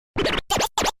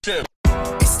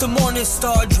It's the Morning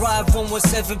Star Drive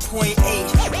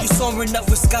 117.8. You soaring up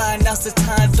with sky, now's the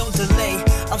time, don't delay.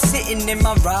 I'm sitting in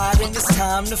my ride and it's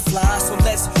time to fly. So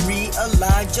let's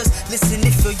realign, just listen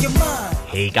and fill your mind.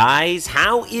 Hey guys,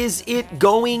 how is it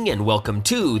going? And welcome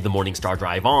to the Morning Star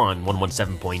Drive on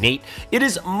 117.8. It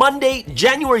is Monday,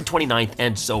 January 29th,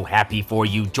 and so happy for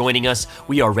you joining us.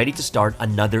 We are ready to start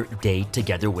another day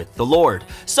together with the Lord.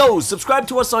 So subscribe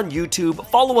to us on YouTube,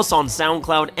 follow us on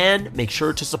SoundCloud, and make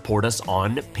sure to support us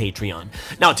on Patreon.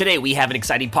 Now today we have an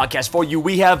exciting podcast for you.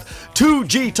 We have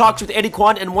 2G Talks with Eddie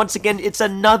Kweon, and once again it's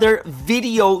another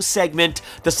video segment,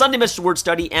 the Sunday Message Word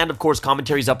Study, and of course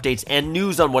commentaries, updates, and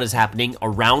news on what is happening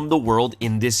around the world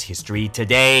in this history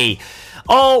today.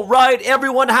 All right,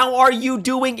 everyone, how are you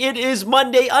doing? It is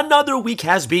Monday. Another week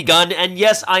has begun, and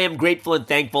yes, I am grateful and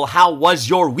thankful. How was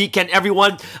your weekend,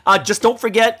 everyone? Just don't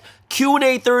forget,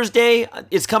 Q&A Thursday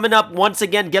is coming up once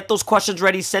again. Get those questions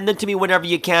ready. Send them to me whenever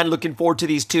you can. Looking forward to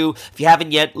these too. If you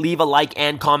haven't yet, leave a like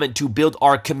and comment to build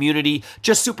our community.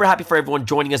 Just super happy for everyone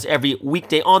joining us every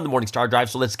weekday on the Morning Star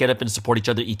Drive. So let's get up and support each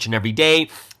other each and every day.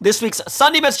 This week's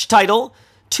Sunday message title,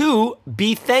 to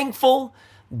be thankful,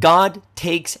 God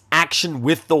takes action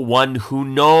with the one who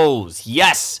knows.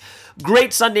 Yes.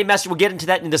 Great Sunday message. We'll get into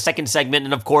that in the second segment.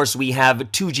 And of course, we have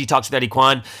 2G Talks with Eddie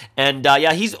Kweon. And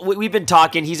yeah, we've been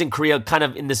talking. He's in Korea, kind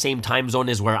of in the same time zone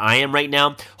as where I am right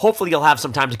now. Hopefully, he'll have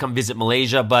some time to come visit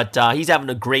Malaysia. But he's having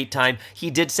a great time. He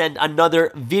did send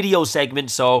another video segment.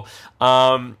 So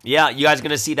yeah, you guys are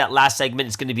going to see that last segment.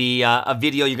 It's going to be a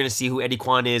video. You're going to see who Eddie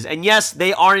Kweon is. And yes,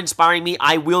 they are inspiring me.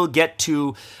 I will get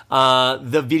to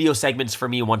the video segments for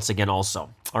me once again also.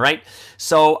 All right.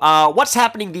 So what's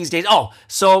happening these days? Oh,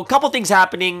 so a couple things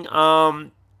happening.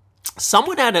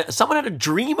 Someone had a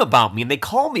dream about me, and they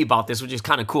called me about this, which is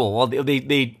kind of cool. Well,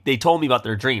 they told me about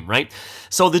their dream, right?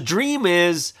 So the dream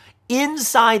is,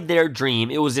 inside their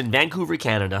dream, it was in Vancouver,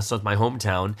 Canada, so it's my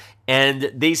hometown, and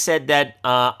they said that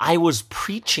I was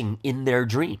preaching in their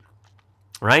dream.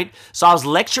 Right? So I was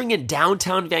lecturing in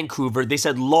downtown Vancouver. They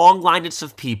said long lineups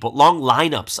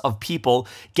of people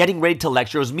getting ready to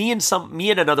lecture. It was me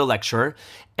and another lecturer,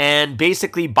 and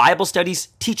basically Bible studies,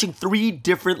 teaching 3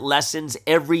 different lessons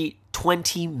every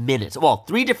 20 minutes. Well,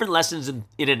 3 different lessons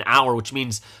in an hour, which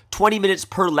means 20 minutes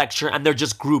per lecture, and they're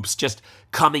just groups just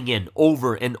coming in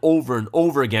over and over and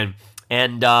over again.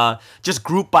 And just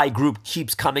group by group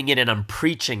keeps coming in, and I'm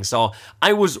preaching. So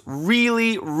I was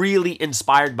really, really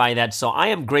inspired by that. So I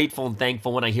am grateful and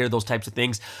thankful when I hear those types of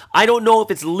things. I don't know if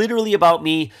it's literally about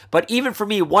me, but even for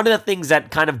me, one of the things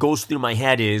that kind of goes through my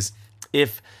head is,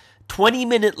 if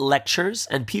 20-minute lectures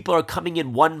and people are coming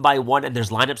in one by one and there's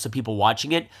lineups of people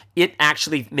watching it, it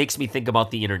actually makes me think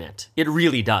about the internet. It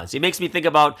really does. It makes me think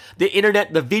about the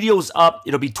internet. The video's up.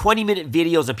 It'll be 20-minute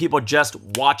videos of people just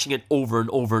watching it over and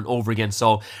over and over again.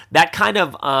 So that kind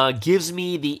of gives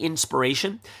me the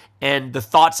inspiration and the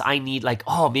thoughts I need, like,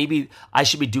 oh, maybe I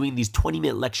should be doing these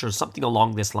 20-minute lectures, something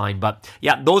along this line. But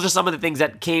yeah, those are some of the things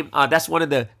that came. That's one of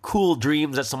the cool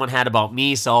dreams that someone had about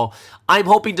me. So I'm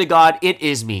hoping to God it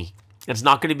is me. It's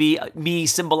not going to be me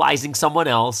symbolizing someone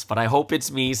else, but I hope it's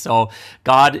me. So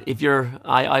God, if you're,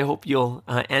 I hope you'll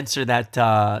answer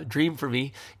that dream for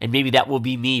me, and maybe that will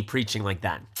be me preaching like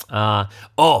that. I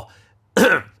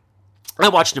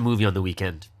watched a movie on the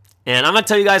weekend, and I'm going to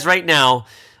tell you guys right now,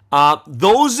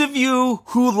 those of you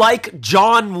who like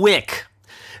John Wick,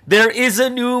 there is a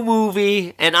new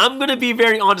movie, and I'm going to be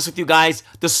very honest with you guys.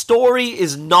 The story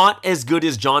is not as good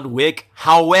as John Wick.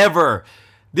 However,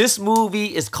 this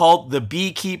movie is called The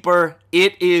Beekeeper.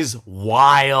 It is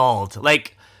wild.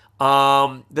 Like,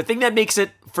 the thing that makes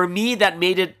it, for me, that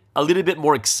made it a little bit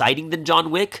more exciting than John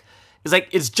Wick is, like,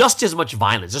 it's just as much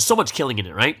violence. There's so much killing in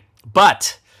it, right?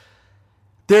 But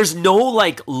there's no,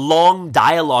 like, long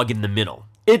dialogue in the middle.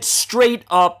 It's straight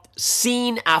up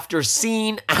scene after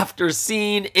scene after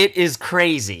scene. It is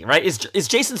crazy, right? It's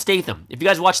Jason Statham. If you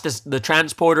guys watch this, The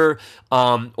Transporter,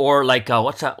 or like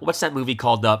what's that movie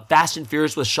called? Fast and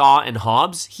Furious with Shaw and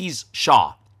Hobbs. He's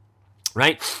Shaw,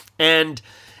 right? And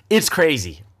it's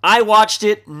crazy. I watched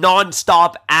it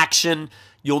nonstop action.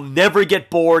 You'll never get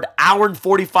bored. Hour and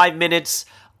 45 minutes.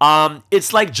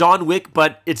 It's like John Wick,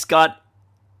 but it's got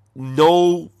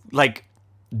no like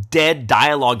dead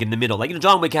dialogue in the middle. Like, you know,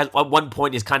 John Wick has at one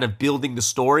point is kind of building the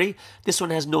story. This one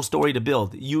has no story to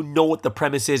build. You know what the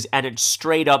premise is, and it's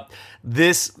straight up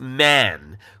this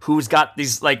man who's got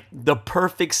these, like, the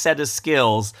perfect set of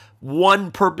skills, one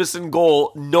purpose and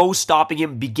goal, no stopping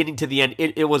him beginning to the end.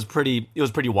 It was pretty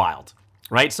wild,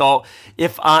 right? So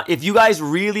if you guys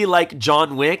really like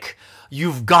John Wick,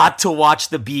 you've got to watch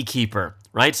The Beekeeper,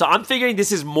 right? So I'm figuring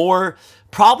this is more,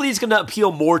 probably is going to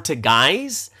appeal more to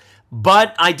guys,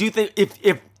 But I do think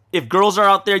if girls are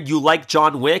out there, you like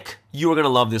John Wick, you are going to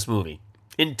love this movie.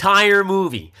 Entire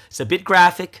movie. It's a bit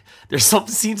graphic. There's some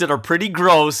scenes that are pretty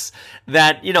gross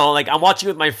that, you know, like I'm watching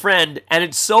with my friend and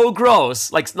it's so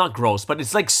gross. Like, it's not gross, but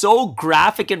it's like so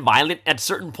graphic and violent at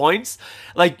certain points.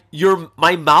 Like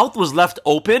my mouth was left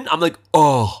open. I'm like,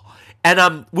 oh. And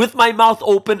I'm with my mouth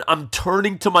open, I'm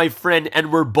turning to my friend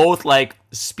and we're both like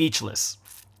speechless.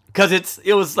 Cause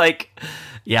it was like,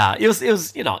 yeah, it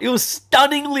was, you know, it was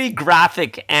stunningly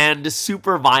graphic and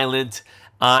super violent.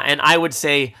 And I would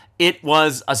say it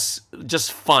was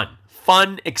just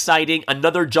fun, exciting.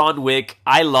 Another John Wick.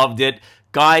 I loved it.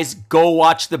 Guys, go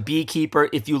watch The Beekeeper.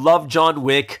 If you love John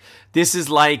Wick, this is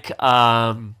like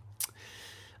a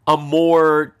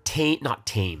more not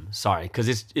tame, sorry,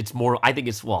 because it's more, I think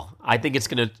it's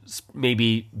going to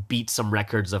maybe beat some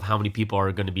records of how many people are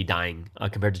going to be dying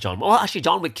compared to John Wick. Well, actually,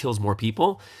 John Wick kills more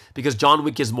people because John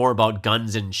Wick is more about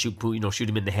guns and shoot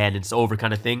him in the head and it's over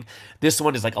kind of thing. This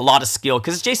one is like a lot of skill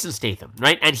because it's Jason Statham,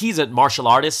 right? And he's a martial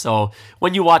artist, so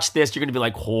when you watch this, you're going to be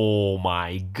like, oh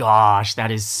my gosh,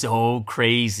 that is so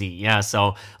crazy. Yeah,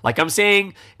 so like I'm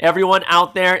saying, everyone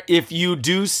out there, if you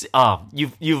do,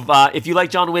 if you like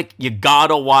John Wick, you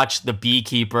gotta watch The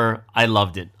Beekeeper. I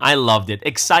loved it.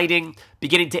 Exciting,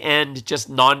 beginning to end,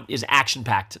 is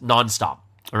action-packed, nonstop.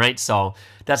 All right, so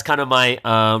that's kind of my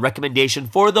recommendation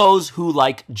for those who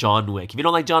like John Wick. If you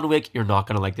don't like John Wick, you're not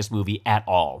going to like this movie at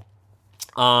all.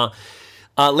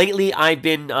 Lately, I've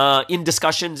been in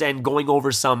discussions and going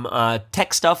over some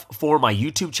tech stuff for my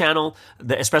YouTube channel,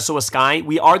 the Espresso with Sky.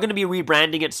 We are going to be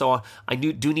rebranding it, so I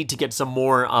do need to get some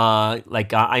more,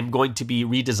 I'm going to be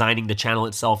redesigning the channel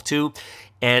itself too.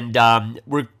 And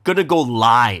we're going to go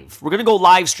live. We're going to go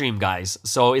live stream, guys.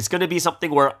 So it's going to be something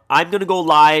where I'm going to go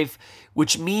live,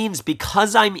 which means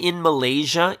because I'm in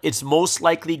Malaysia, it's most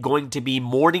likely going to be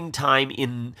morning time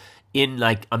in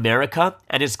like America,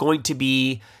 and it's going to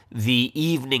be the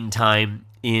evening time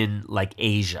in like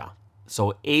Asia.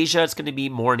 So Asia, it's going to be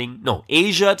morning. No,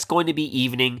 Asia, it's going to be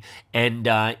evening, and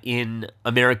in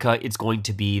America, it's going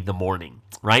to be the morning,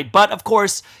 right? But of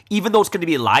course, even though it's going to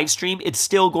be a live stream, it's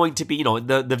still going to be, you know,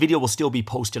 the video will still be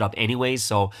posted up anyways.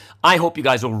 So I hope you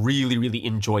guys will really, really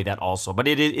enjoy that also. But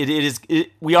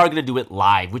we are going to do it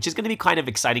live, which is going to be kind of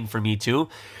exciting for me too.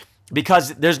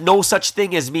 Because there's no such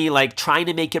thing as me like trying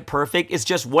to make it perfect. It's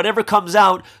just whatever comes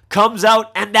out,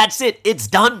 and that's it. It's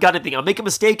done kind of thing. I'll make a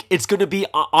mistake, it's going to be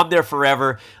on there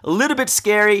forever. A little bit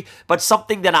scary, but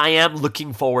something that I am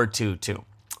looking forward to too.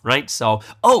 Right? So,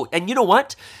 oh, and you know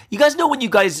what? You guys know when you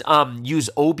guys use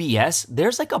OBS,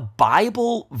 there's like a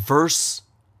Bible verse,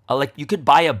 like you could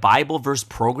buy a Bible verse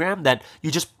program that you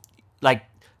just like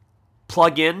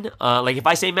plug in, like if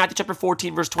I say Matthew chapter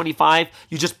 14 verse 25,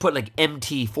 you just put like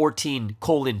MT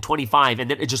 14:25 and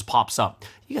then it just pops up.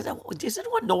 You guys, does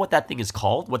anyone know what that thing is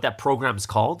called? What that program is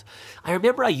called? I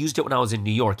remember I used it when I was in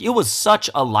New York. It was such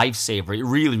a lifesaver. It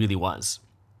really, really was.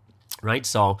 Right?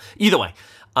 So either way,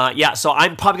 yeah, so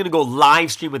I'm probably going to go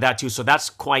live stream with that too. So that's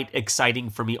quite exciting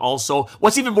for me also.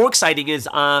 What's even more exciting is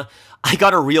I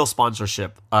got a real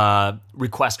sponsorship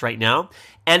request right now.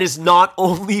 And it's not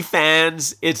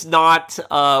OnlyFans, it's not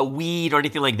weed or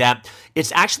anything like that.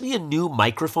 It's actually a new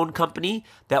microphone company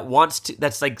that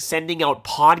that's like sending out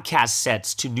podcast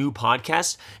sets to new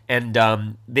podcasts. And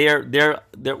I'm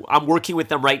working with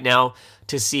them right now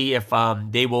to see if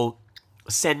they will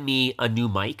send me a new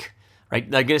mic. Right,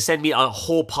 they're going to send me a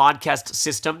whole podcast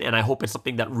system, and I hope it's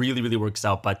something that really, really works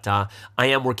out. But I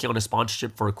am working on a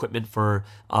sponsorship for equipment for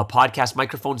a podcast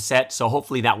microphone set, so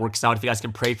hopefully that works out. If you guys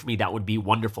can pray for me, that would be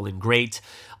wonderful and great.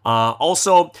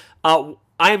 Also, I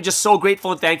am just so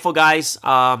grateful and thankful, guys.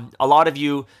 A lot of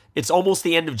you, it's almost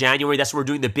the end of January. That's when we're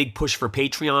doing the big push for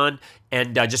Patreon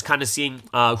and just kind of seeing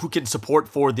who can support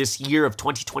for this year of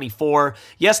 2024.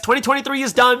 Yes, 2023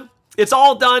 is done. It's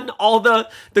all done. All the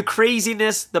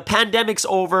craziness, the pandemic's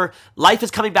over. Life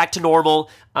is coming back to normal.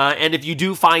 And if you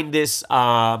do find this,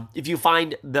 if you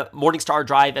find the Morning Star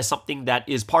Drive as something that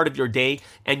is part of your day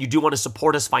and you do want to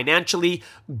support us financially,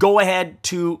 go ahead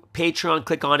to Patreon,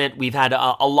 click on it. We've had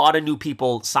a lot of new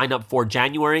people sign up for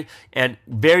January, and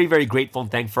very, very grateful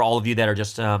and thankful for all of you that are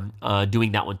just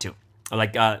doing that one too.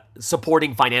 Like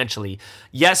supporting financially.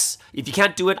 Yes, if you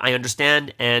can't do it, I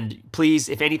understand. And please,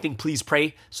 if anything, please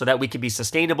pray so that we can be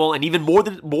sustainable, and even more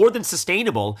than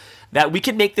sustainable, that we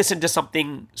can make this into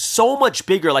something so much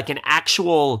bigger, like an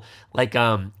actual like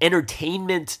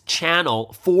entertainment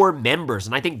channel for members.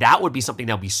 And I think that would be something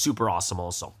that would be super awesome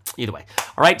also. Either way.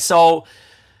 All right, so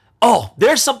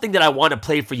there's something that I want to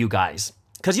play for you guys.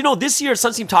 Because you know, this year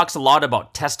Sunseam talks a lot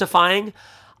about testifying.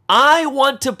 I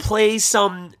want to play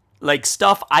some like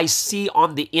stuff I see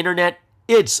on the internet,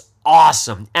 it's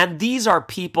awesome. And these are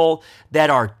people that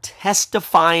are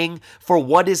testifying for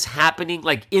what is happening,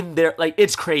 like in their, like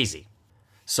it's crazy.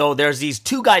 So there's these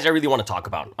two guys I really want to talk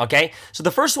about, okay? So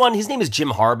the first one, his name is Jim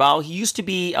Harbaugh. He used to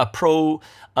be a pro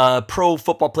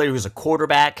football player who was a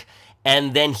quarterback,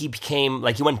 and then he became,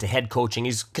 like, he went to head coaching.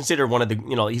 He's considered one of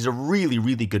the, he's a really,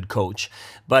 really good coach.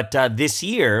 But this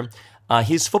year,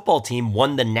 his football team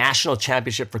won the national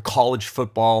championship for college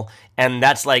football, and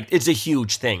that's like, it's a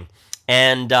huge thing.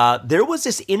 And there was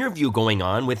this interview going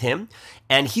on with him,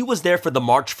 and he was there for the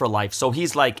March for Life. So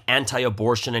he's like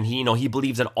anti-abortion, and he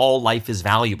believes that all life is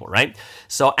valuable, right?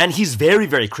 So, and he's very,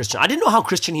 very Christian. I didn't know how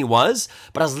Christian he was,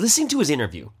 but I was listening to his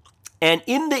interview. And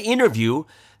in the interview,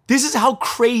 this is how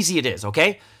crazy it is,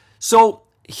 okay? So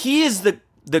he is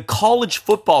the college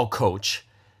football coach,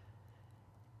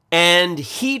 and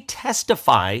he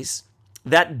testifies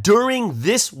that during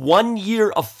this 1 year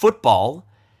of football,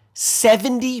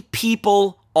 70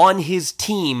 people on his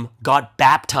team got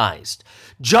baptized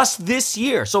just this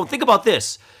year. So think about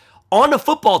this. On a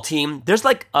football team, there's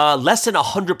like less than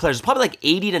 100 players, probably like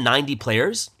 80 to 90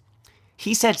 players.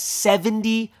 He said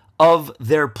 70 of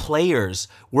their players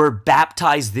were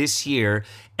baptized this year,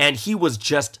 and he was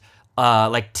just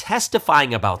like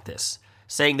testifying about this,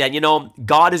 saying that,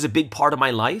 God is a big part of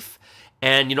my life,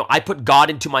 and, I put God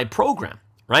into my program.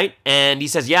 Right? And he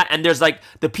says, yeah, and there's like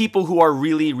the people who are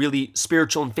really, really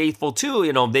spiritual and faithful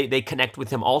too, they connect with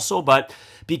him also. But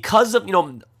because of,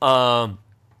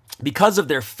 because of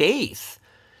their faith,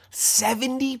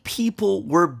 70 people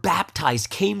were baptized,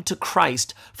 came to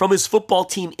Christ from his football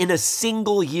team in a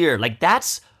single year. Like,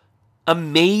 that's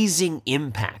amazing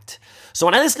impact. So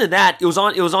when I listened to that, it was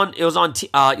on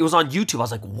YouTube. I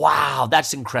was like, wow,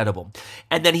 that's incredible.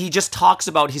 And then he just talks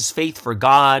about his faith for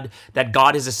God, that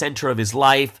God is the center of his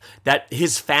life, that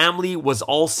his family was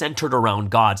all centered around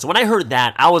God. So when I heard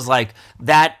that, I was like,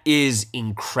 that is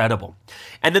incredible.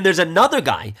 And then there's another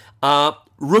guy,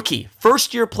 rookie,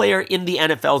 first-year player in the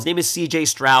NFL. His name is C.J.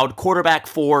 Stroud, quarterback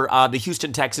for the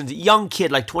Houston Texans, young kid,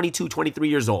 like 22, 23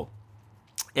 years old.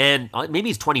 And maybe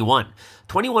he's 21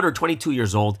 or 22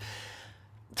 years old.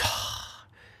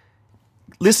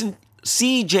 Listen,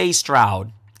 C.J.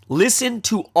 Stroud, listen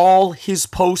to all his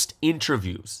post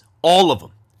interviews, all of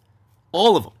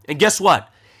them. And guess what?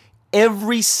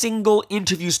 Every single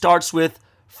interview starts with,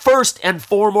 first and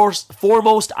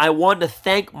foremost, I want to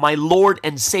thank my Lord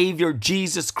and Savior,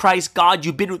 Jesus Christ. God,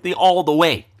 you've been with me all the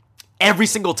way. Every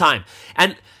single time.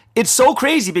 And it's so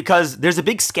crazy because there's a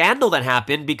big scandal that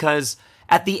happened because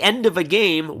at the end of a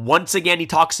game, once again, he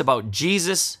talks about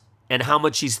Jesus and how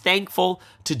much he's thankful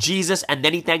to Jesus, and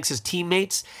then he thanks his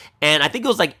teammates. And I think it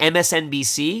was like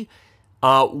MSNBC,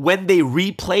 when they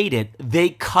replayed it, they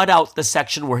cut out the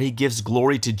section where he gives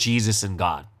glory to Jesus and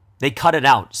God. They cut it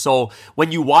out. So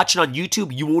when you watch it on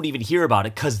YouTube, you won't even hear about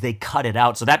it because they cut it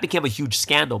out. So that became a huge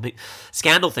scandal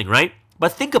thing, right?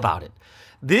 But think about it.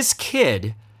 This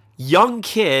kid, young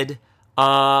kid,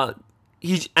 they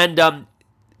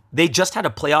just had a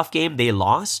playoff game. They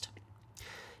lost.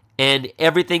 And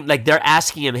everything, like they're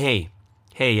asking him, hey,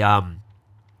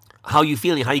 how you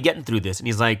feeling? How you getting through this? And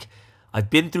he's like, I've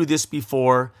been through this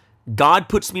before. God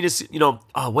puts me to,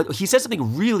 what he said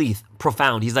something really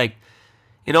profound. He's like,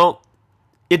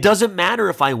 it doesn't matter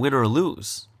if I win or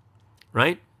lose,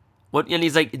 right? And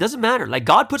he's like, it doesn't matter. Like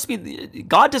God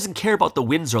doesn't care about the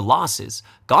wins or losses.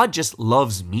 God just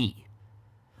loves me.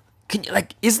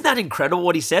 Isn't that incredible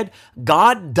what he said?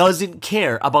 God doesn't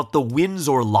care about the wins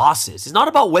or losses. It's not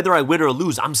about whether I win or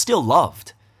lose. I'm still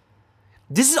loved.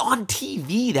 This is on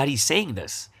TV that he's saying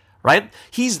this, right?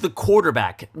 He's the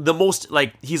quarterback,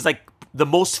 he's like the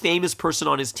most famous person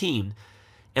on his team,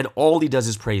 and all he does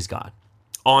is praise God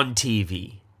on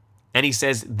TV. And he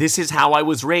says, this is how I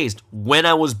was raised. When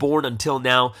I was born until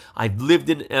now, I've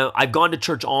gone to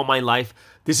church all my life.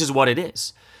 This is what it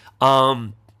is.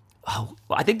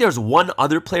 I think there's one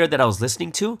other player that I was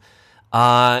listening to.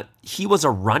 He was a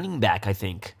running back, I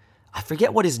think. I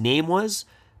forget what his name was,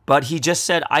 but he just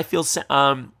said, I feel...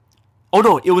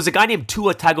 it was a guy named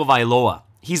Tua Tagovailoa.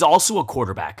 He's also a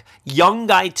quarterback. Young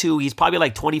guy, too. He's probably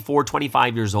like 24,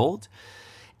 25 years old.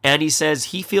 And he says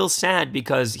he feels sad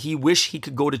because he wished he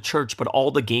could go to church, but all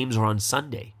the games are on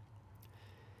Sunday.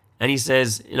 And he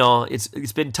says,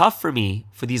 it's been tough for me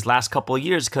for these last couple of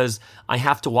years because I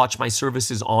have to watch my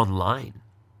services online.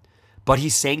 But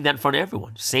he's saying that in front of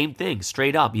everyone. Same thing,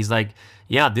 straight up. He's like,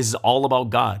 yeah, this is all about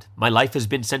God. My life has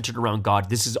been centered around God.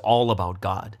 This is all about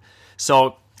God.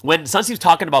 So when Sunsteve's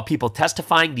talking about people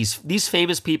testifying, these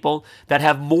famous people that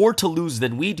have more to lose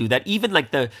than we do, that even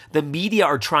like the media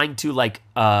are trying to like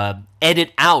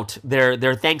edit out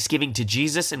their thanksgiving to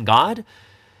Jesus and God,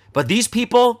 but these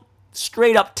people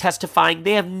straight up testifying,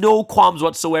 they have no qualms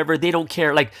whatsoever. They don't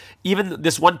care. Like even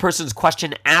this one person's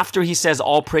question after he says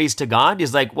all praise to God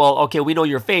is like, well, okay, we know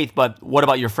your faith, but what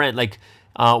about your friend? Like,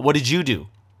 what did you do?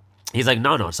 He's like,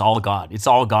 no, it's all God. It's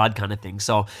all God kind of thing.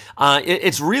 So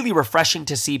it's really refreshing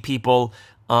to see people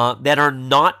that are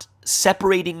not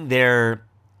separating their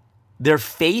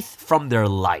faith from their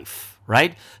life,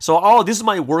 right? So, oh, this is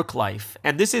my work life,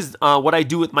 and this is what I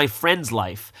do with my friend's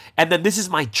life, and then this is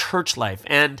my church life.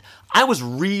 And I was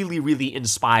really, really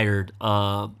inspired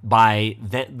by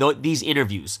these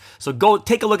interviews. So go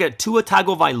take a look at Tua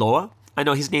Tagovailoa. I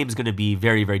know his name is going to be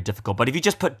very, very difficult, but if you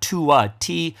just put Tua,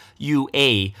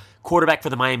 T-U-A, quarterback for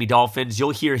the Miami Dolphins,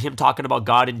 you'll hear him talking about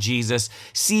God and Jesus.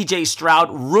 C.J. Stroud,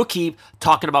 rookie,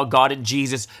 talking about God and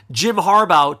Jesus. Jim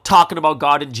Harbaugh talking about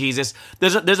God and Jesus.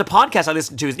 There's a podcast I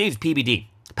listen to. His name's PBD.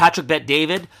 Patrick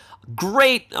Bet-David.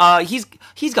 Great.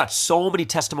 He's got so many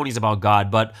testimonies about God,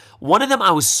 but one of them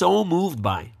I was so moved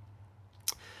by.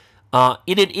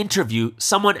 In an interview,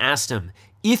 someone asked him,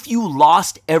 if you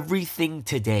lost everything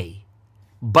today,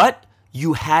 but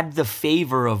you had the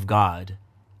favor of God,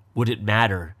 would it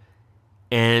matter?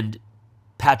 And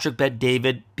Patrick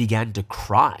Bet-David began to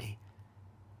cry.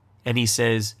 And he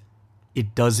says,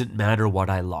 it doesn't matter what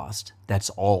I lost. That's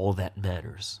all that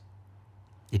matters.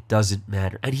 It doesn't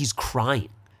matter. And he's crying.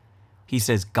 He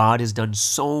says, God has done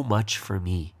so much for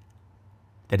me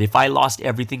that if I lost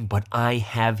everything, but I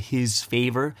have his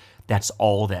favor, that's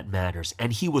all that matters.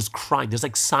 And he was crying. There's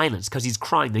like silence because he's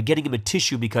crying. They're getting him a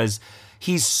tissue because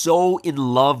he's so in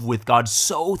love with God,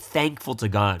 so thankful to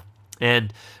God.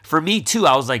 And for me too,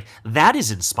 I was like, that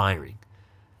is inspiring.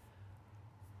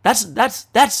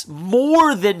 That's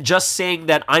more than just saying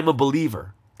that I'm a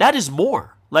believer. That is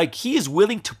more. Like he is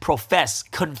willing to profess,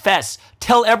 confess,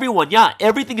 tell everyone, yeah,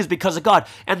 everything is because of God.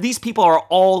 And these people are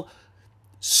all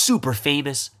super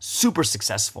famous, super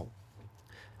successful.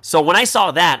 So when I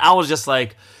saw that, I was just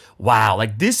like, wow,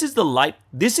 like this is the life,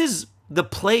 this is the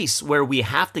place where we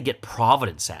have to get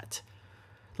providence at.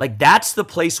 Like that's the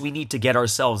place we need to get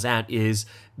ourselves at, is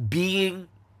being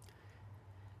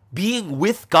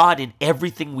with God in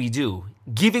everything we do,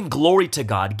 giving glory to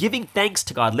God, giving thanks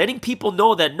to God, letting people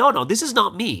know that no, this is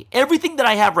not me. Everything that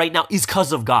I have right now is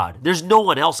because of God. There's no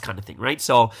one else kind of thing, right?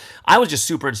 So I was just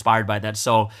super inspired by that.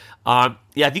 So yeah,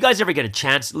 if you guys ever get a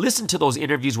chance, listen to those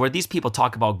interviews where these people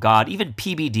talk about God, even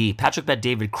PBD, Patrick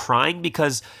Bet-David, crying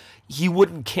because he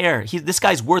wouldn't care. This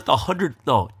guy's worth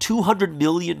 $200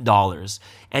 million,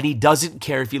 and he doesn't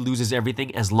care if he loses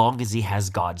everything as long as he has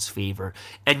God's favor.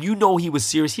 And you know he was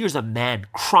serious. Here's a man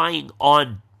crying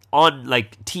on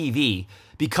like TV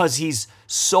because he's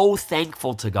so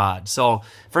thankful to God. So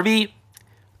for me,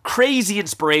 crazy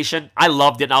inspiration. I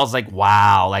loved it. And I was like,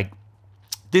 wow, like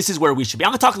this is where we should be.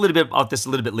 I'm gonna talk a little bit about this a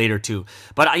little bit later too.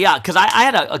 But yeah, because I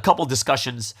had a couple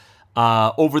discussions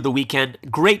over the weekend.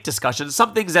 Great discussions.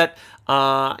 Some things that,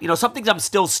 some things I'm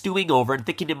still stewing over and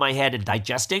thinking in my head and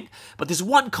digesting. But there's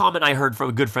one comment I heard from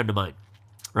a good friend of mine,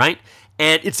 right?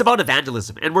 And it's about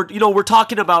evangelism. And we're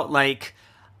talking about like,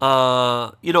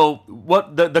 what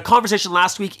the conversation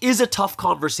last week is a tough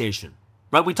conversation,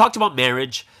 right? We talked about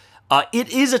marriage. It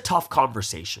is a tough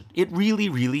conversation. It really,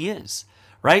 really is.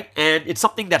 Right? And it's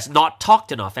something that's not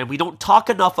talked enough, and we don't talk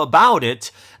enough about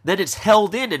it, then it's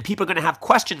held in, and people are going to have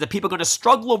questions, and people are going to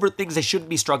struggle over things they shouldn't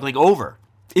be struggling over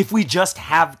if we just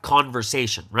have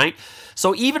conversation, right?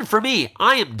 So even for me,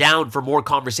 I am down for more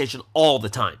conversation all the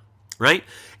time, right?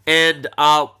 And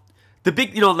the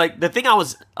big, the thing I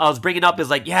was bringing up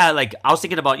is like, yeah, like I was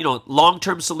thinking about,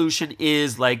 long-term solution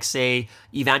is like, say,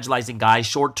 evangelizing guys.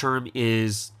 Short-term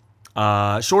is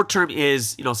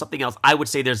something else. I would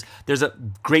say there's a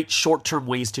great short-term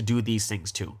ways to do these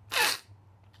things too.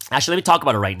 Actually, let me talk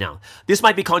about it right now. This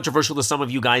might be controversial to some of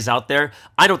you guys out there.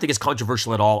 I don't think it's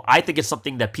controversial at all. I think it's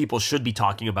something that people should be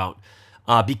talking about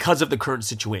because of the current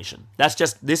situation.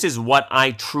 This is what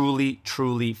I truly,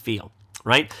 truly feel,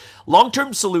 right?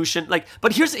 Long-term solution,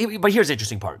 but here's the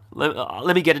interesting part.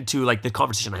 Let me get into like the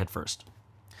conversation I had first.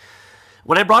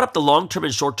 When I brought up the long-term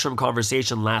and short-term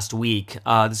conversation last week,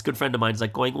 this good friend of mine is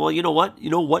like going, well, you know what?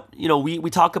 We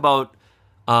talk about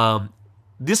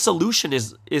this solution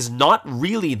is not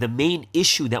really the main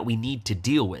issue that we need to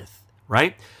deal with,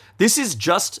 right? This is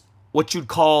just what you'd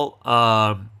call,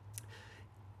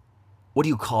 what do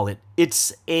you call it?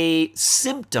 It's a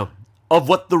symptom of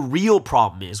what the real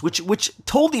problem is, which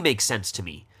totally makes sense to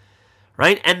me,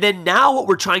 right? And then now what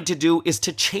we're trying to do is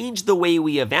to change the way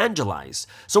we evangelize.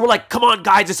 So we're like, come on,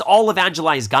 guys, it's all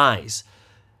evangelize guys.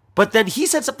 But then he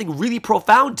said something really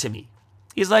profound to me.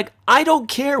 He's like, I don't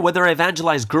care whether I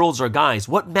evangelize girls or guys.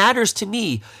 What matters to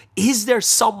me, is there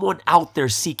someone out there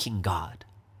seeking God?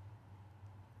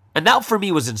 And that for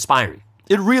me was inspiring.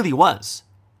 It really was.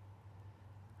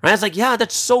 Right? I was like, yeah,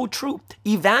 that's so true.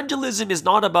 Evangelism is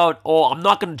not about, oh, I'm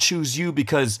not going to choose you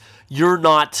because you're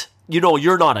not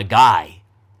a guy,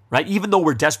 right? Even though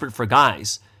we're desperate for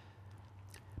guys.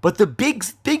 But the big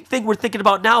thing we're thinking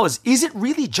about now is it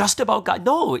really just about God?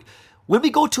 No. When we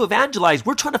go to evangelize,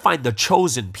 we're trying to find the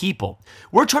chosen people.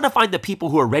 We're trying to find the people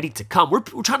who are ready to come. We're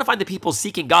trying to find the people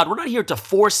seeking God. We're not here to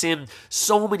force in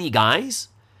so many guys.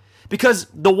 Because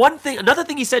another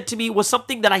thing he said to me was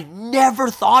something that I never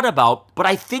thought about, but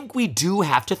I think we do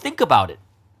have to think about it.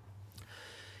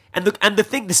 And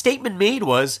the statement made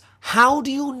was, how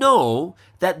do you know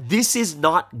that this is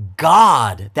not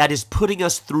God that is putting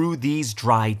us through these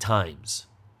dry times?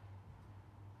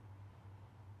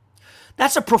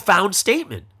 That's a profound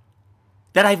statement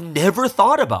that I've never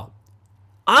thought about.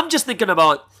 I'm just thinking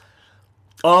about,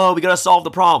 oh, we got to solve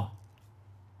the problem.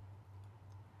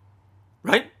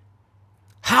 Right?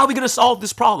 How are we going to solve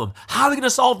this problem? How are we going to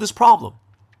solve this problem?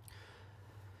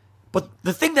 But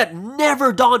the thing that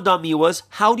never dawned on me was,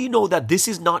 how do you know that this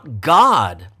is not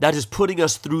God that is putting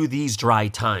us through these dry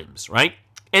times, right?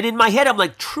 And in my head, I'm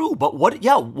like, true, but what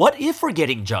if we're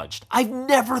getting judged? I've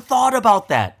never thought about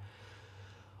that.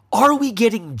 Are we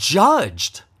getting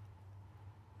judged?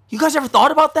 You guys ever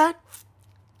thought about that?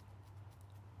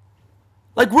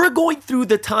 Like, we're going through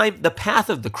the path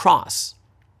of the cross.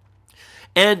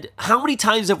 And how many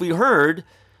times have we heard,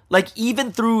 like,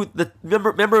 even through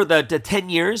remember the 10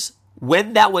 years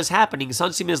when that was happening,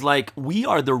 Sunsim is like, we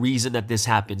are the reason that this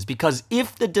happens. Because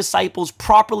if the disciples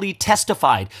properly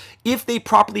testified,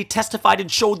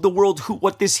 and showed the world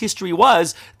what this history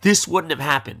was, this wouldn't have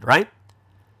happened, right?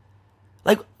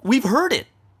 Like, we've heard it.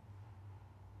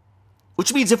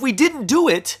 Which means if we didn't do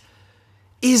it,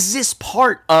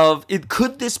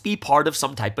 could this be part of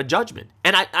some type of judgment?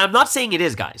 And I'm not saying it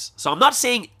is, guys. So I'm not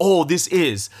saying, oh, this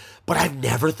is, but I've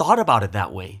never thought about it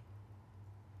that way.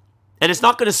 And it's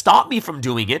not going to stop me from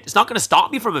doing it. It's not going to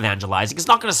stop me from evangelizing. It's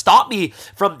not going to stop me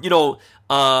from,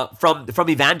 from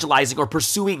evangelizing or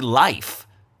pursuing life.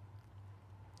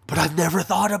 But I've never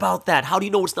thought about that. How do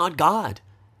you know it's not God?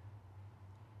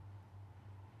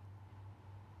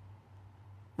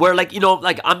 Where,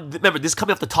 remember, this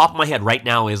coming off the top of my head right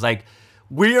now is like,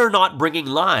 we're not bringing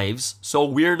lives, so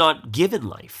we're not given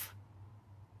life.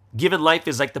 Given life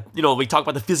is like we talk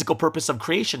about the physical purpose of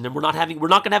creation, and we're not going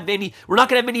to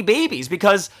have many babies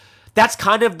because that's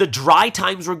kind of the dry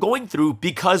times we're going through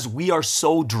because we are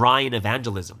so dry in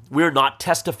evangelism. We're not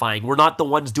testifying. We're not the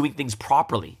ones doing things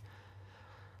properly.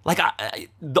 Like,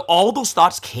 all those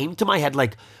thoughts came to my head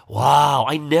like, wow,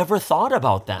 I never thought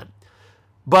about that.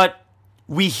 But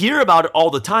we hear about it all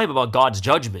the time, about God's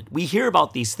judgment. We hear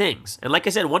about these things. And like I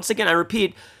said, once again, I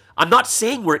repeat, I'm not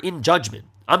saying we're in judgment.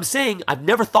 I'm saying I've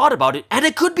never thought about it, and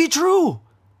it could be true.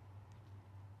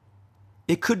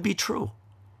 It could be true.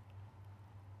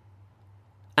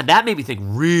 And that made me think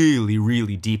really,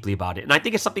 really deeply about it. And I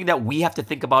think it's something that we have to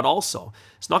think about also.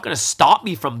 It's not going to stop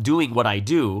me from doing what I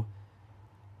do.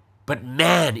 But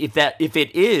man, if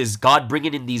it is God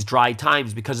bringing in these dry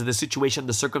times because of the situation,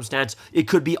 the circumstance, it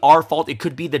could be our fault. It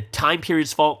could be the time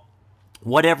period's fault.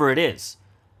 Whatever it is.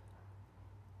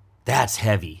 That's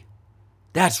heavy.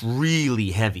 That's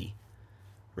really heavy.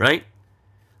 Right?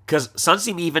 Because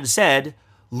Sunsim even said,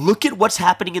 look at what's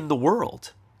happening in the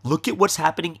world. Look at what's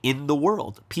happening in the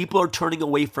world. People are turning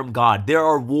away from God. There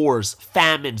are wars,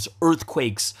 famines,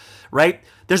 earthquakes, right?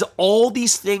 There's all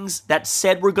these things that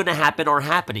said were going to happen are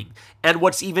happening. And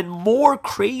what's even more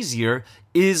crazier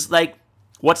is like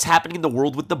what's happening in the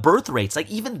world with the birth rates. Like,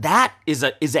 even that is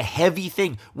a heavy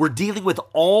thing. We're dealing with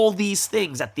all these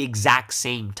things at the exact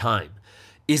same time.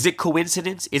 Is it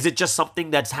coincidence? Is it just something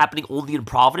that's happening only in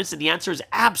Providence? And the answer is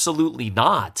absolutely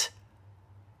not.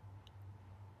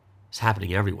 It's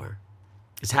happening everywhere.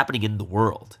 It's happening in the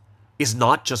world. It's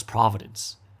not just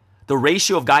Providence. The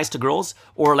ratio of guys to girls,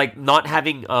 or like not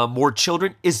having more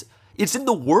children, it's in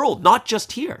the world, not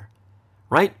just here,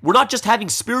 right? We're not just having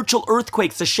spiritual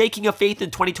earthquakes, the shaking of faith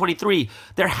in 2023.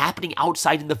 They're happening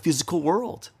outside in the physical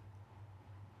world.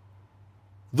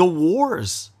 The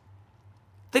wars.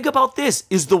 Think about this.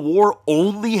 Is the war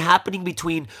only happening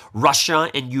between Russia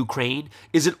and Ukraine?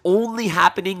 Is it only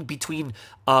happening between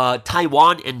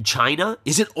Taiwan and China?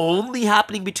 Is it only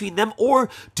happening between them? Or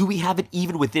do we have it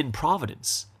even within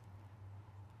Providence?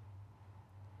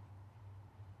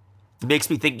 It makes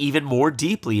me think even more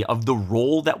deeply of the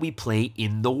role that we play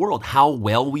in the world, how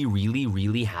well we really,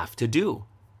 really have to do.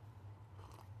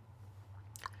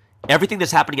 Everything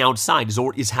that's happening outside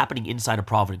is happening inside of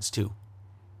Providence too,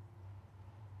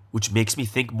 which makes me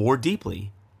think more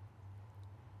deeply.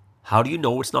 How do you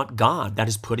know it's not God that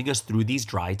is putting us through these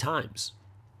dry times?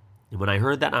 And when I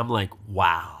heard that, I'm like,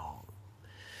 wow.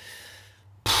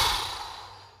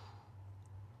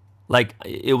 Like,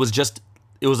 it was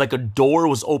like a door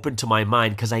was open to my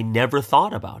mind because I never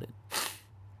thought about it.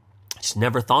 I just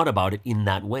never thought about it in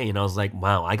that way. And I was like,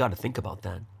 wow, I got to think about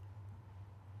that.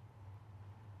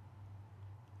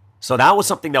 So that was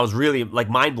something that was really like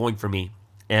mind-blowing for me,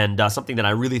 and something that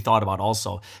I really thought about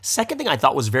also. Second thing I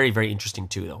thought was very, very interesting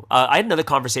too, though. I had another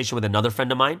conversation with another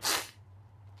friend of mine,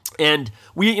 and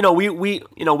we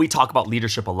talk about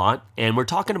leadership a lot, and we're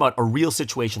talking about a real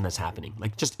situation that's happening.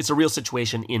 Like, just it's a real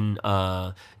situation in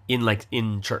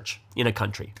church, in a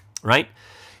country, right?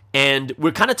 And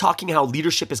we're kind of talking how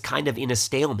leadership is kind of in a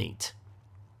stalemate,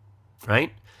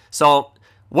 right? So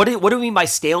what do we mean by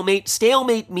stalemate?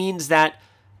 Stalemate means that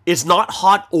it's not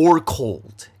hot or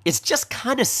cold. It's just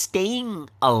kind of staying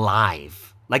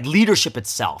alive, like leadership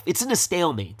itself. It's in a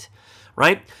stalemate,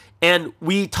 right? And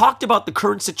we talked about the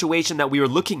current situation that we were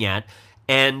looking at,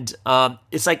 and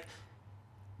it's like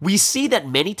we see that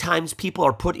many times people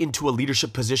are put into a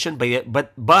leadership position,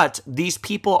 but these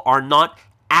people are not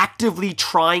actively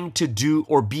trying to do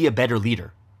or be a better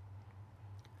leader.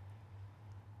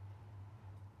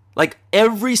 Like,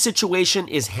 every situation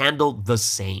is handled the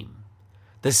same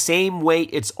way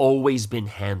it's always been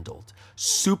handled.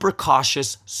 Super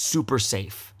cautious, super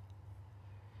safe.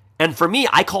 And for me,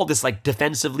 I call this like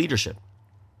defensive leadership.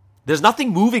 There's nothing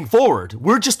moving forward.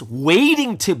 We're just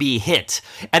waiting to be hit.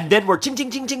 And then we're ching,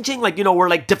 ching, ching, ching, ching. Like, we're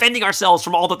like defending ourselves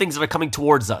from all the things that are coming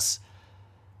towards us.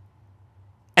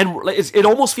 And it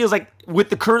almost feels like with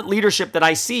the current leadership that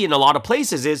I see in a lot of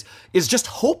places is just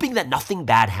hoping that nothing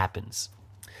bad happens.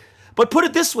 But put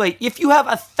it this way, if you have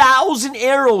 1,000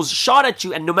 arrows shot at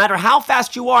you, and no matter how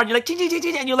fast you are, and you're like, ching, ching, ching,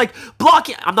 ching, and you're like,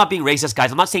 blocking. I'm not being racist, guys.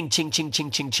 I'm not saying ching, ching,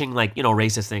 ching, ching, ching, like,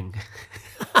 racist thing.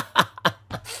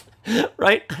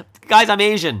 Right? Guys, I'm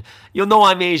Asian. You'll know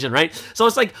I'm Asian, right? So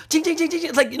it's like, ching, ching, ching, ching.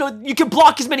 It's like, you can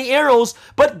block as many arrows,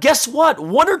 but guess what?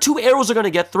 1 or 2 arrows are going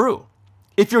to get through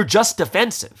if you're just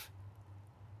defensive.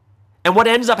 And what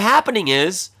ends up happening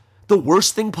is the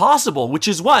worst thing possible, which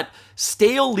is what?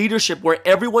 Stale leadership where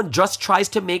everyone just tries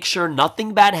to make sure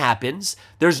nothing bad happens.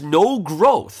 There's no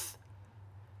growth.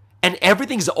 And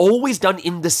everything's always done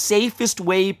in the safest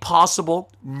way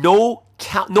possible. No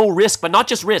risk, but not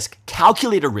just risk,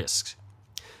 calculated risks.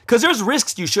 Because there's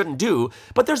risks you shouldn't do,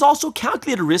 but there's also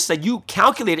calculated risks that you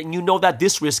calculate and you know that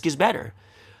this risk is better.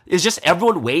 It's just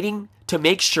everyone waiting to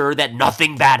make sure that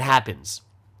nothing bad happens.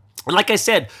 And like I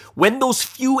said, when those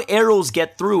few arrows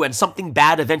get through and something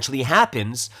bad eventually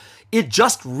happens, it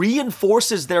just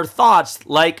reinforces their thoughts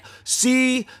like,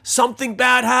 see, something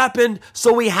bad happened,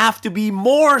 so we have to be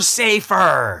more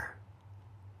safer.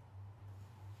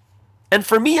 And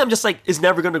for me, I'm just like, it's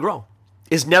never going to grow.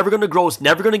 It's never going to grow. It's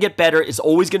never going to get better. It's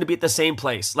always going to be at the same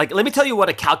place. Like, let me tell you what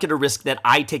a calculated risk that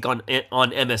I take on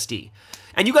MSD.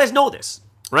 And you guys know this,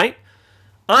 right?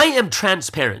 I am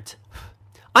transparent.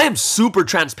 I am super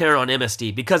transparent on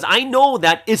MSD because I know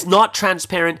that it's not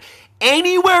transparent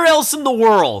anywhere else in the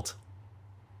world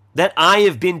that I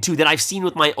have been to, that I've seen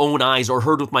with my own eyes or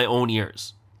heard with my own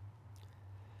ears.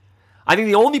 I think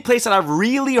the only place that I've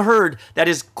really heard that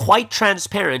is quite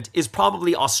transparent is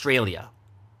probably Australia.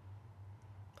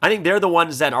 I think they're the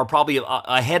ones that are probably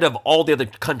ahead of all the other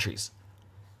countries.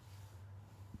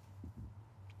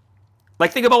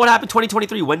 Like, think about what happened in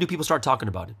 2023. When do people start talking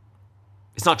about it?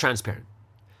 It's not transparent.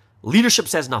 Leadership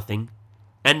says nothing,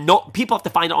 and people have to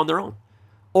find it on their own.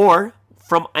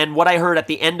 And what I heard at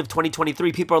the end of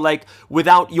 2023, people are like,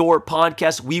 without your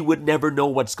podcast, we would never know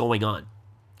what's going on.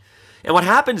 And what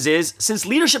happens is, since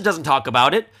leadership doesn't talk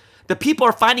about it, the people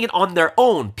are finding it on their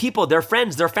own. People, their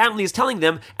friends, their family is telling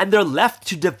them, and they're left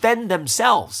to defend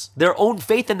themselves, their own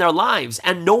faith in their lives,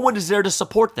 and no one is there to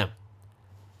support them.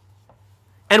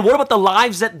 And what about the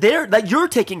lives that you're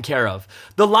taking care of?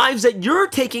 The lives that you're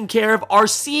taking care of are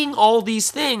seeing all these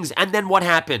things, and then what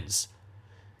happens?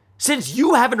 Since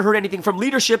you haven't heard anything from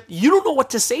leadership, you don't know what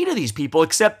to say to these people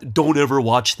except don't ever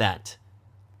watch that.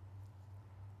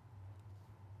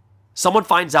 Someone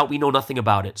finds out we know nothing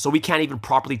about it, so we can't even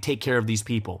properly take care of these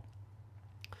people.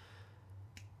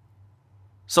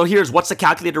 So what's the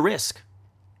calculated risk?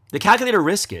 The calculated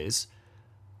risk is,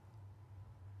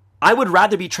 I would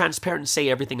rather be transparent and say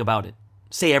everything about it.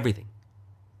 Say everything.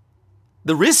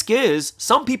 The risk is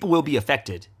some people will be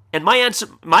affected And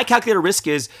my calculated risk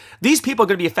is these people are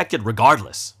going to be affected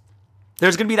regardless.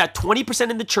 There's going to be that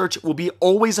 20% in the church will be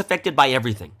always affected by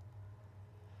everything.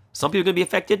 Some people are going to be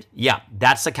affected. Yeah,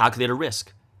 that's a calculated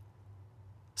risk.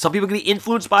 Some people are going to be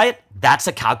influenced by it. That's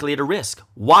a calculated risk.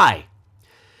 Why?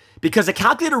 Because a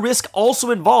calculated risk also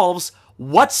involves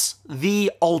what's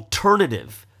the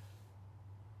alternative,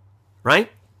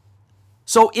 right?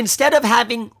 So instead of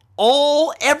having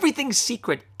everything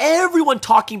secret, everyone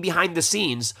talking behind the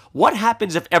scenes, what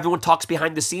happens if everyone talks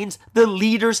behind the scenes? The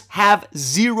leaders have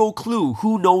zero clue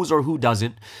who knows or who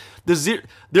doesn't.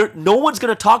 No one's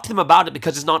going to talk to them about it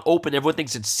because it's not open. Everyone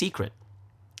thinks it's secret.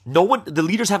 The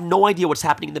leaders have no idea what's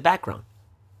happening in the background.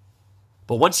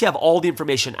 But once you have all the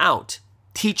information out,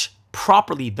 teach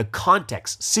properly the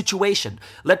context, situation.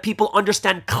 Let people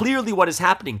understand clearly what is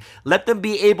happening. Let them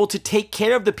be able to take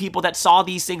care of the people that saw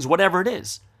these things, whatever it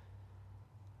is.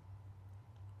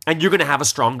 And you're going to have a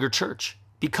stronger church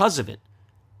because of it.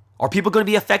 Are people going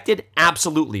to be affected?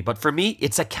 Absolutely. But for me,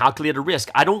 it's a calculated risk.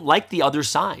 I don't like the other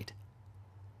side.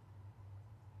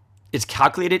 It's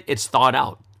calculated. It's thought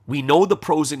out. We know the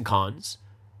pros and cons.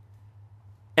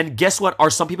 And guess what? Are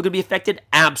some people going to be affected?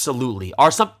 Absolutely.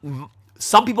 Are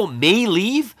some people may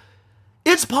leave?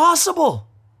 It's possible.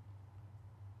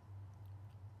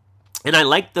 And I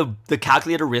like the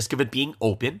calculated risk of it being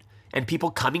open and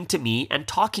people coming to me and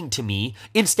talking to me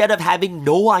instead of having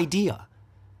no idea.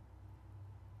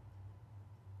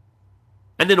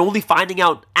 And then only finding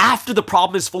out after the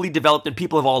problem is fully developed and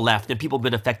people have all left and people have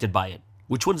been affected by it.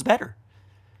 Which one's better?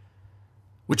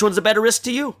 Which one's a better risk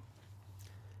to you?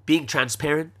 Being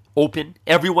transparent, open,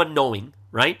 everyone knowing,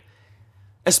 right?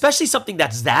 Especially something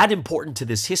that's that important to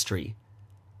this history.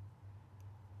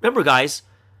 Remember, guys,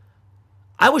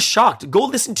 I was shocked. Go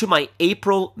listen to my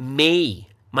April and May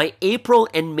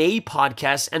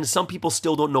podcast, and some people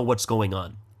still don't know what's going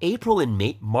on.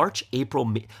 March, April,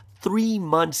 May, 3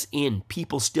 months in,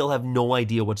 people still have no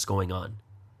idea what's going on.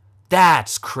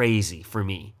 That's crazy for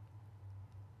me.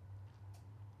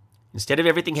 Instead of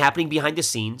everything happening behind the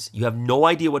scenes, you have no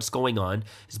idea what's going on.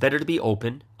 It's better to be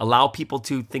open, allow people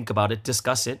to think about it,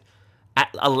 discuss it,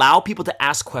 allow people to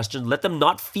ask questions, let them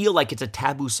not feel like it's a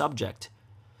taboo subject.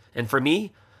 And for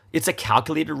me, it's a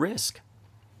calculated risk.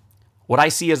 What I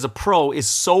see as a pro is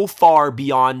so far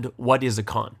beyond what is a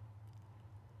con.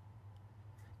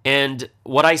 And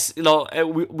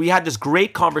we had this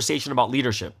great conversation about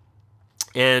leadership.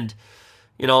 And,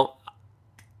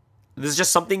 this is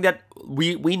just something that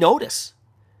we notice.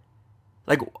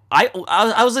 Like, I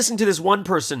was listening to this one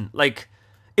person, like,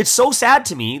 it's so sad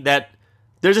to me that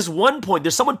there's this one point,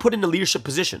 there's someone put in a leadership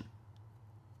position.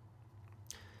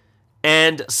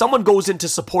 And someone goes in to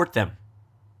support them.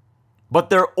 But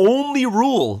their only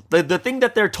rule, the thing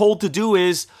that they're told to do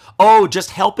is,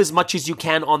 just help as much as you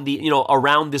can on the,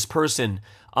 around this person.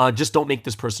 Just don't make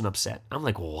this person upset. I'm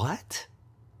like, what?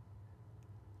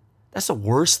 That's the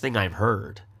worst thing I've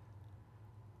heard.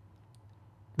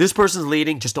 This person's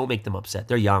leading, just don't make them upset.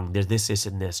 They're young, they're this,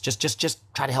 and this. Just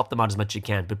try to help them out as much as you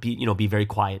can, but be very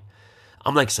quiet.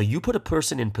 I'm like, so you put a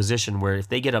person in position where if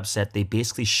they get upset, they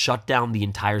basically shut down the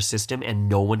entire system and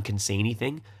no one can say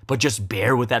anything, but just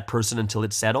bear with that person until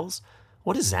it settles?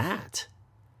 What is that?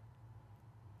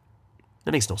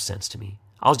 That makes no sense to me.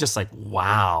 I was just like,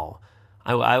 wow.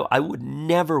 I would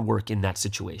never work in that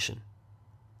situation.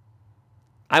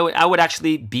 I would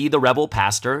actually be the rebel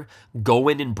pastor, go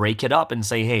in and break it up and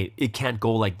say, hey, it can't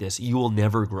go like this. You will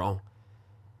never grow.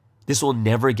 This will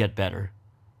never get better.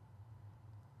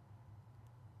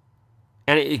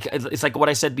 And it's like what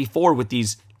I said before with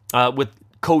with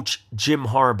Coach Jim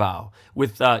Harbaugh,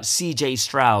 with CJ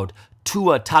Stroud,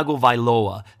 Tua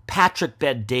Tagovailoa, Patrick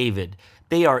Bet-David.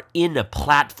 They are in a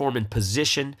platform and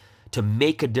position to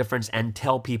make a difference and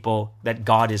tell people that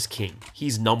God is king.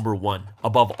 He's number one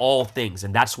above all things,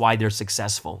 and that's why they're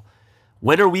successful.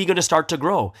 When are we going to start to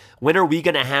grow? When are we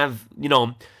going to have,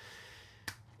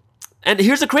 And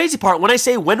here's the crazy part. When I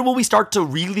say when will we start to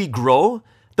really grow,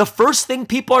 the first thing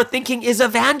people are thinking is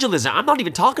evangelism. I'm not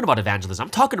even talking about evangelism. I'm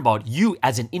talking about you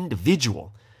as an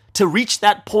individual. To reach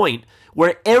that point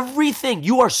where everything,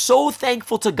 you are so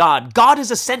thankful to God. God is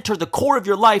the center, the core of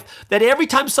your life, that every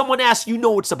time someone asks,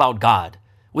 it's about God.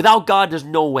 Without God, there's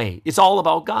no way. It's all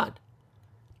about God.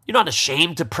 You're not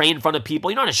ashamed to pray in front of people.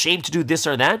 You're not ashamed to do this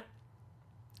or that.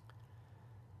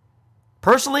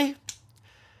 Personally,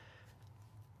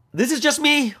 this is just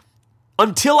me.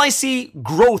 Until I see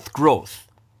growth,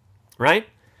 right?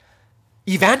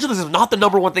 Evangelism is not the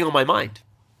number one thing on my mind.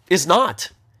 It's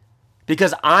not.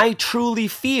 Because I truly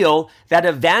feel that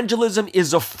evangelism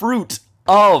is a fruit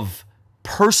of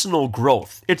personal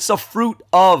growth. It's a fruit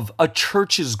of a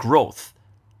church's growth.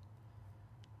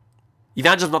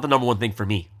 Evangelism is not the number one thing for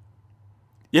me.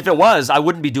 If it was, I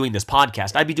wouldn't be doing this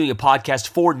podcast. I'd be doing a podcast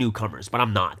for newcomers, but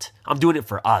I'm not. I'm doing it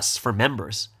for us, for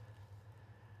members.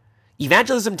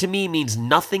 Evangelism to me means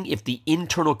nothing if the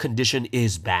internal condition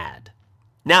is bad.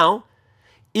 Now,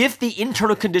 if the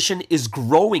internal condition is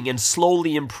growing and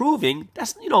slowly improving,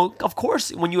 that's, of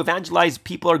course, when you evangelize,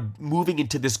 people are moving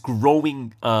into this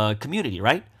growing community,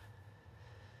 right?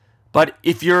 But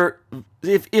if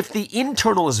the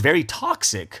internal is very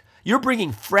toxic, you're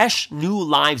bringing fresh new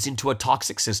lives into a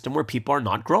toxic system where people are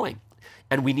not growing,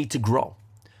 and we need to grow,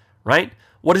 right?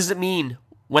 What does it mean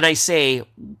when I say,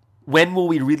 when will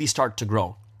we really start to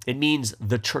grow? It means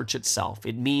the church itself.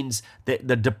 It means the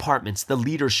departments, the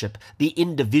leadership, the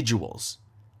individuals.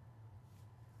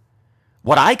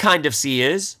 What I kind of see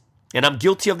is, and I'm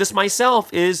guilty of this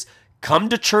myself, is come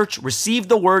to church, receive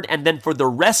the word, and then for the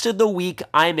rest of the week,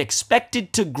 I'm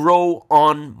expected to grow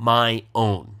on my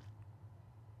own.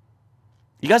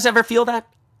 You guys ever feel that?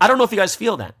 I don't know if you guys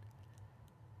feel that.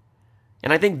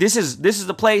 And I think this is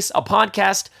the place, a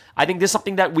podcast. I think this is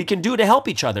something that we can do to help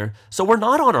each other. So we're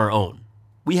not on our own.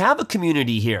 We have a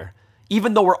community here,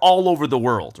 even though we're all over the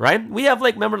world, right? We have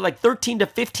like 13 to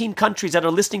 15 countries that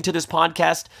are listening to this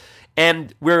podcast,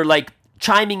 and we're like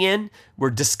chiming in,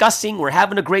 we're discussing, we're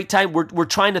having a great time. We're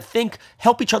trying to think,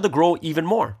 help each other grow even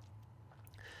more.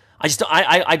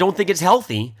 I don't think it's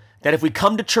healthy that if we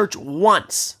come to church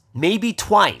once, maybe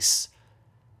twice,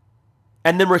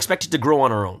 and then we're expected to grow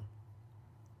on our own.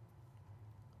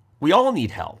 We all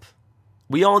need help.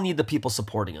 We all need the people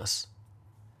supporting us,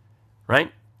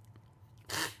 right?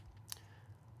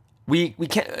 We're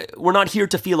not here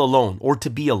to feel alone or to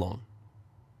be alone.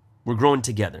 We're growing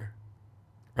together,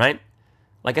 right?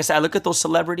 Like I said, I look at those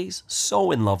celebrities,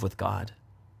 so in love with God,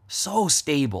 so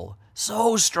stable,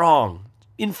 so strong,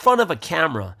 in front of a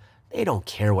camera. They don't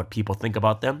care what people think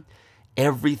about them.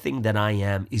 Everything that I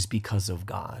am is because of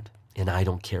God, and I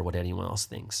don't care what anyone else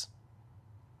thinks.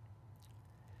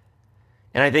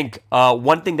 And I think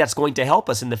one thing that's going to help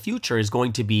us in the future is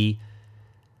going to be,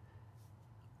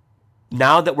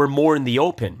 now that we're more in the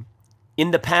open.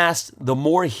 In the past, the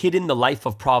more hidden the life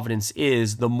of Providence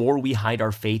is, the more we hide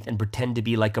our faith and pretend to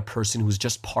be like a person who's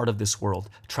just part of this world,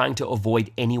 trying to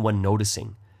avoid anyone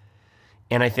noticing.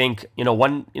 And I think,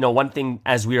 one thing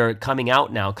as we are coming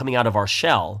out of our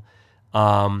shell,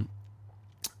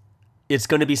 it's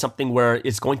going to be something where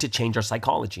it's going to change our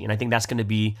psychology. And I think that's going to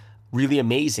be really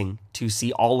amazing to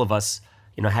see all of us,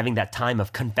 having that time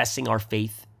of confessing our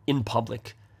faith in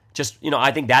public. Just,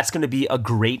 I think that's going to be a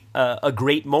great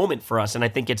moment for us. And I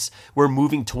think we're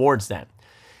moving towards that.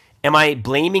 Am I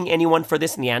blaming anyone for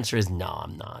this? And the answer is no,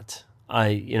 I'm not.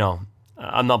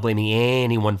 I'm not blaming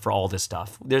anyone for all this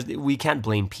stuff. We can't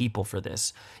blame people for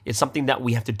this. It's something that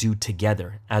we have to do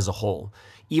together as a whole.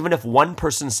 Even if one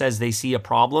person says they see a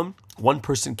problem, one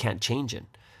person can't change it.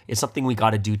 It's something we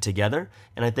got to do together.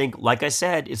 And I think, like I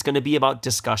said, it's going to be about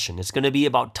discussion. It's going to be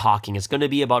about talking. It's going to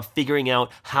be about figuring out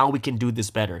how we can do this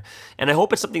better. And I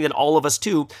hope it's something that all of us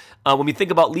too, when we think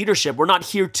about leadership, we're not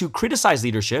here to criticize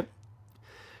leadership.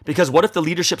 Because what if the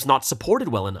leadership's not supported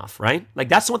well enough, right? Like,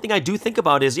 that's one thing I do think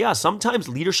about is, sometimes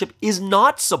leadership is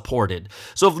not supported.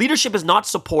 So if leadership is not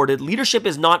supported, leadership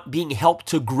is not being helped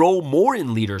to grow more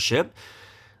in leadership,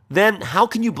 then how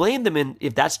can you blame them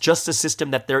if that's just the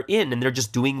system that they're in and they're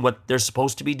just doing what they're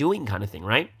supposed to be doing kind of thing,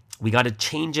 right? We got to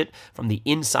change it from the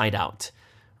inside out,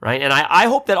 right? And I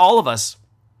hope that all of us,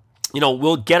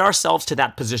 we'll get ourselves to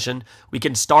that position. We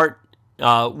can start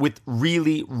with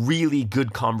really, really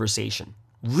good conversation.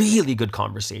 Really good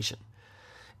conversation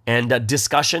and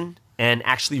discussion and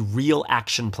actually real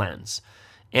action plans.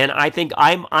 And I think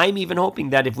I'm even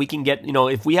hoping that if we can get,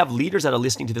 if we have leaders that are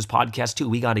listening to this podcast too,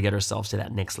 we got to get ourselves to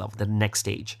that next level, the next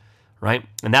stage, right?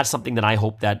 And that's something that I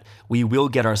hope that we will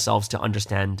get ourselves to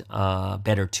understand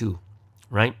better too,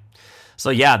 right?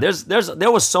 So yeah,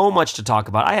 there was so much to talk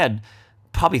about. I had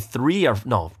probably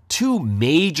 2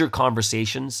 major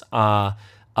conversations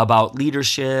about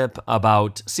leadership,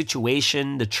 about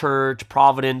situation, the church,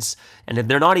 Providence, and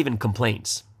they're not even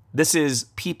complaints. This is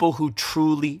people who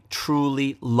truly,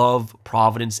 truly love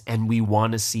Providence, and we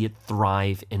want to see it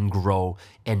thrive and grow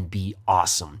and be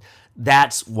awesome.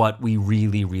 That's what we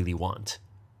really, really want.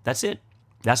 That's it.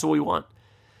 That's what we want.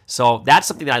 So that's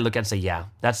something that I look at and say,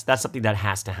 that's something that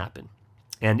has to happen.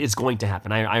 And it's going to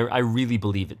happen. I really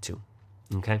believe it too.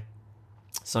 Okay?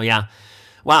 So yeah.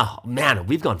 Wow, man,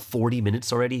 we've gone 40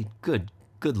 minutes already. Good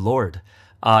Lord.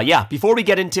 Before we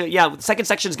get into, the second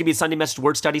section is going to be a Sunday message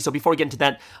word study. So before we get into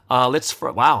that, I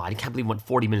can't believe we went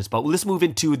 40 minutes, but let's move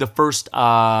into the first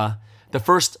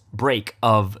break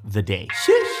of the day.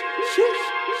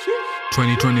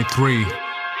 2023,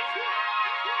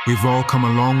 We've all come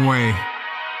a long way.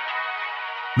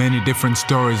 Many different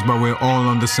stories, but we're all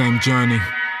on the same journey.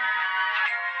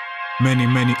 Many,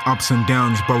 many ups and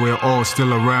downs, but we're all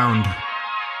still around.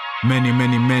 Many,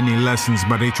 many, many lessons,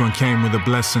 but each one came with a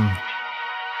blessing.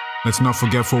 Let's not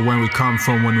forget for when we come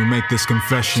from when we make this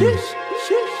confession.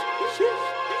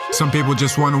 Some people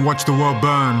just want to watch the world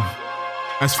burn.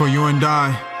 As for you and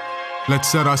I, let's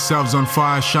set ourselves on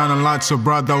fire, shine a light so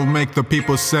bright that will make the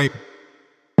people say,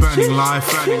 burning life,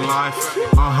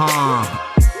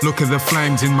 Look at the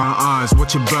flames in my eyes,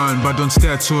 watch it burn, but don't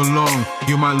stare too long,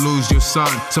 you might lose your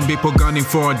sight. Some people gunning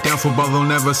for our downfall, but they'll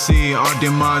never see our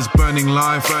demise. Burning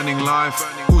life,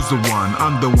 who's the one?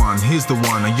 I'm the one, he's the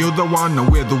one. Are you the one? No,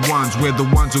 we're the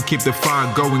ones who keep the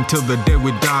fire going till the day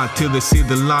we die, till they see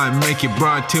the light, make it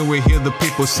bright, till we hear the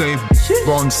people say,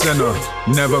 born sinner,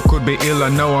 never could be ill. I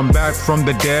know I'm back from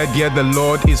the dead, yeah, the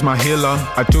Lord is my healer.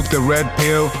 I took the red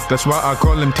pill, that's why I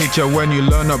call him teacher. When you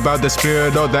learn about the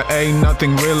spirit, oh, there ain't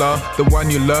nothing real. The one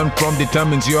you learn from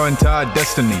determines your entire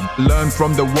destiny. Learn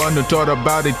from the one who taught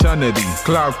about eternity.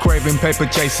 Cloud craving, paper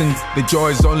chasing, the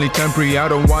joy is only temporary. I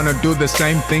don't wanna do the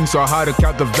same thing, so I hard to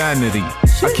count the vanity.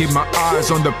 I keep my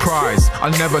eyes on the prize.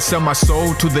 I'll never sell my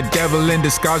soul to the devil in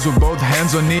disguise. With both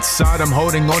hands on each side, I'm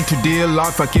holding on to dear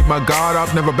life. I keep my guard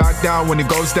up, never back down. When it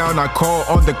goes down, I call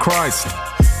on the Christ.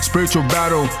 Spiritual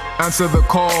battle, answer the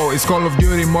call. It's Call of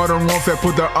Duty, modern warfare,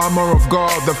 put the armor of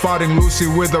God. They're fighting Lucy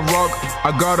with a rock.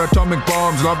 I got atomic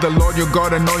bombs, love the Lord your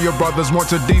God and all your brothers once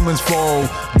the demons fall.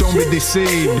 Don't be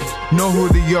deceived, know who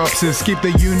the ops is. Keep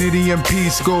the unity and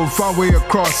peace, go far way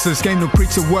across this. Came to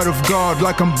preach the word of God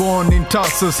like I'm born in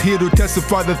Tarsus. Here to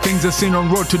testify the things I've seen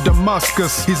on road to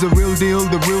Damascus. He's the real deal,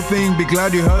 the real thing, be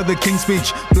glad you heard the King's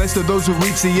speech. Blessed are those who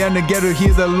reach the end and get to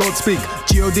hear the Lord speak.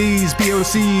 GODs,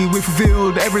 POC, we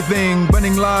fulfilled everything.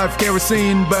 Burning life,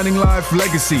 kerosene, burning life,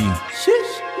 legacy.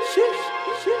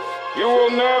 You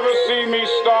will never see me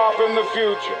stop in the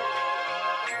future.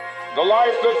 The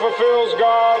life that fulfills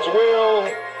God's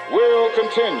will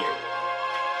continue.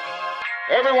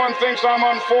 Everyone thinks I'm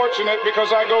unfortunate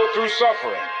because I go through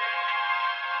suffering.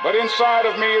 But inside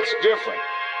of me it's different.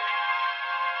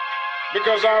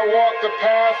 Because I walk the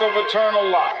path of eternal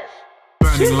life.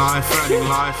 Burning life,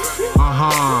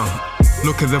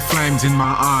 Look at the flames in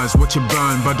my eyes, watch it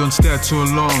burn, but don't stare too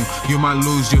long, you might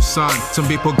lose your sight. Some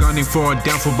people gunning for our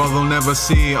downfall, but they'll never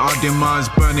see our demise.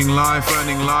 Burning life,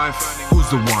 who's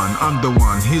the one? I'm the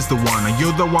one, he's the one. Are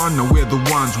you the one? No, we're the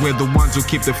ones who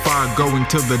keep the fire going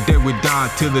till the day we die,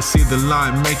 till they see the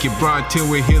light, make it bright, till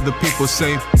we hear the people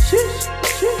say,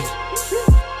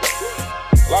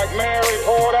 like Mary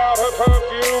poured out her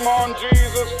perfume on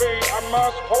Jesus' feet, I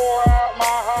must pour out my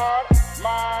heart,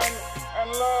 mind,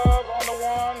 and love on the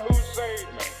one who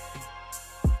saved me.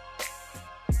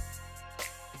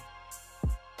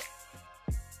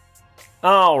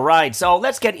 All right, so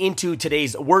let's get into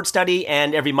today's word study.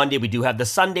 And every Monday we do have the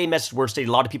Sunday message word study.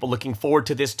 A lot of people looking forward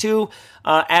to this too,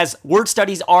 as word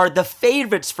studies are the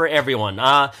favorites for everyone.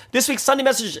 This week's Sunday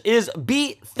message is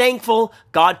be thankful.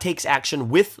 God takes action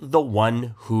with the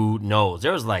one who knows.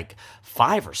 There's like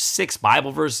 5 or 6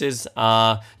 Bible verses.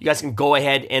 You guys can go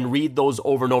ahead and read those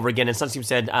over and over again. And Sunstein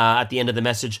said at the end of the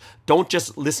message, don't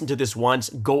just listen to this once,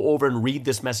 go over and read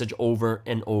this message over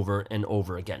and over and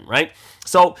over again, right?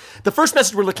 So the first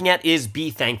message we're looking at is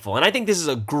be thankful. And I think this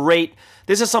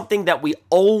is something that we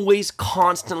always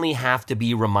constantly have to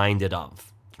be reminded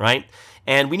of, right?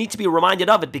 And we need to be reminded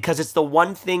of it because it's the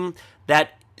one thing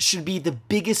that should be the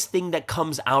biggest thing that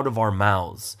comes out of our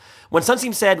mouths. When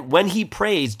Sunstein said when he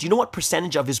prays, do you know what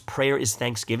percentage of his prayer is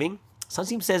thanksgiving?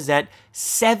 Sunstein says that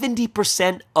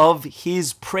 70% of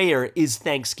his prayer is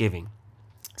thanksgiving.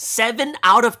 7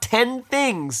 out of 10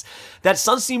 things that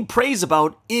Sunstein prays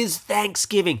about is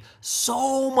thanksgiving.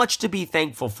 So much to be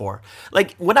thankful for.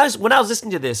 Like when I was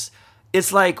listening to this,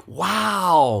 it's like,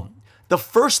 wow. The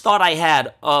first thought I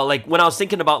had, like when I was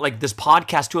thinking about like this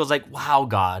podcast too, I was like, wow,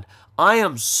 God, I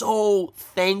am so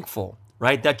thankful,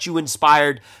 right, that you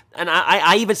inspired. And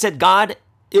I even said, God,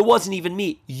 it wasn't even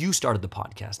me. You started the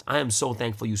podcast. I am so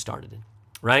thankful you started it,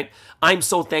 right? I'm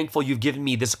so thankful you've given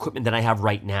me this equipment that I have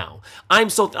right now. I'm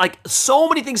so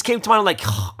many things came to mind. I'm like,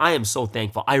 oh, I am so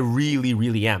thankful. I really,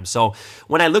 really am. So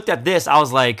when I looked at this, I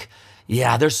was like,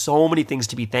 yeah, there's so many things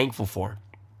to be thankful for.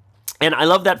 And I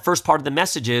love that first part of the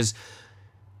message is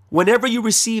whenever you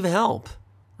receive help,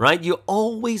 right, you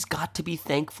always got to be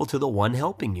thankful to the one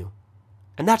helping you.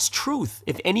 And that's truth.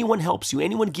 If anyone helps you,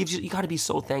 anyone gives you got to be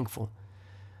so thankful.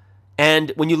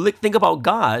 And when you think about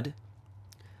God,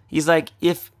 he's like,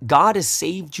 if God has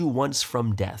saved you once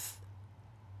from death,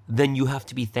 then you have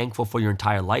to be thankful for your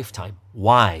entire lifetime.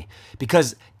 Why?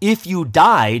 Because if you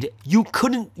died, you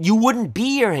wouldn't be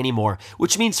here anymore,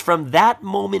 which means from that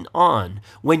moment on,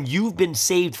 when you've been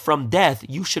saved from death,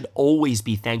 you should always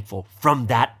be thankful from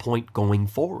that point going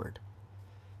forward,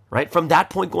 right? From that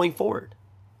point going forward.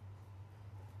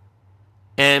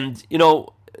 And,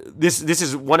 this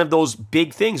is one of those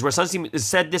big things where Sunstein has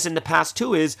said this in the past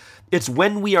too, is it's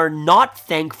when we are not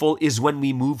thankful is when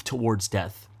we move towards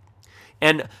death.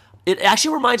 And it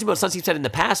actually reminds me of what Sunstein said in the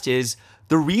past is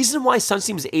the reason why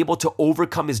Sunstein is able to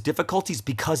overcome his difficulties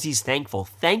because he's thankful.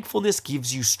 Thankfulness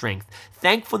gives you strength.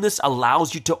 Thankfulness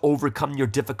allows you to overcome your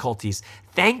difficulties.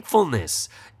 Thankfulness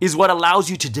is what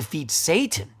allows you to defeat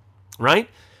Satan, right?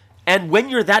 And when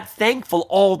you're that thankful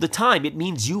all the time, it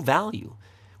means you value,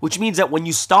 which means that when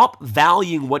you stop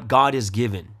valuing what God has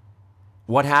given,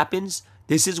 what happens?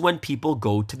 This is when people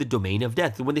go to the domain of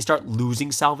death and when they start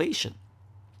losing salvation.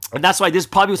 And that's why this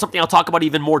probably was something I'll talk about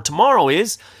even more tomorrow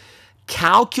is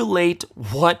calculate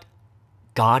what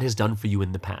God has done for you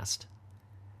in the past.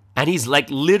 And he's like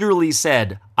literally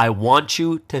said, I want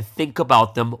you to think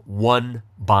about them one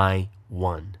by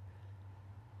one.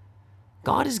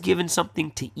 God has given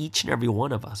something to each and every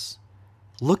one of us.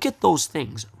 Look at those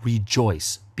things.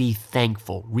 Rejoice, be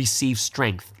thankful, receive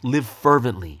strength, live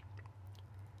fervently.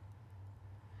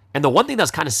 And the one thing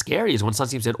that's kind of scary is when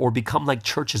Sunstein said, or become like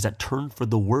churches that turn for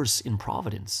the worse in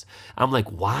Providence. I'm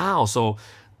like, wow. So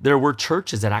there were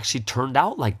churches that actually turned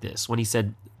out like this. When he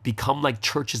said, become like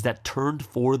churches that turned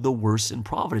for the worse in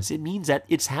Providence, it means that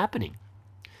it's happening.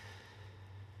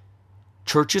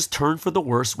 Churches turn for the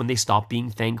worse when they stop being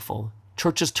thankful.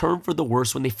 Churches turn for the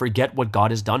worse when they forget what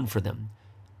God has done for them.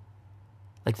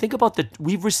 Like think about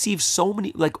we've received so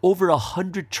many, like over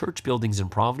 100 church buildings in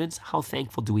Providence. How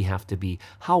thankful do we have to be?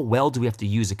 How well do we have to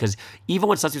use it? Because even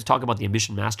when Sunstein was talking about the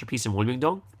Ambition Masterpiece in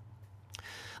Wilmington,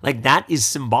 like that is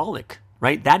symbolic,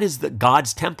 right? That is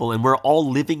God's temple and we're all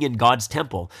living in God's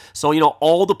temple. So,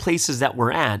 all the places that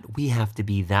we're at, we have to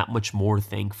be that much more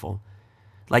thankful.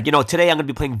 Like, today I'm going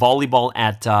to be playing volleyball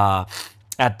at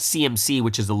CMC,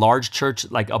 which is a large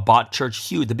church, like a bought church,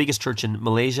 huge, the biggest church in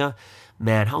Malaysia.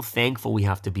 Man, how thankful we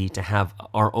have to be to have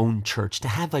our own church, to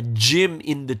have a gym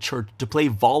in the church, to play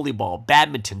volleyball,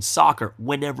 badminton, soccer,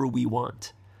 whenever we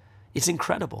want. It's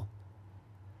incredible.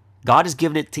 God has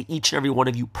given it to each and every one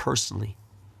of you personally.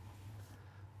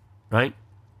 Right?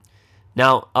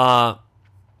 Now,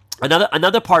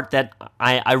 another part that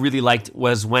I really liked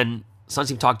was when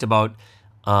Sunstein talked about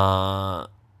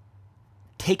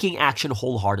taking action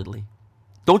wholeheartedly.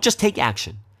 Don't just take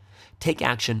action. Take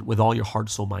action with all your heart,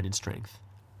 soul, mind, and strength.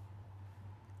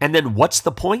 And then what's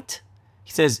the point?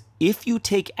 He says, if you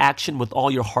take action with all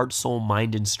your heart, soul,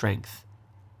 mind, and strength,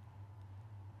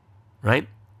 right?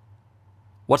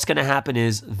 What's going to happen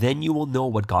is then you will know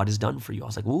what God has done for you. I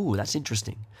was like, ooh, that's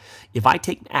interesting. If I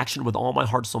take action with all my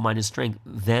heart, soul, mind, and strength,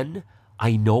 then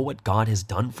I know what God has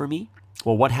done for me.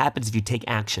 Well, what happens if you take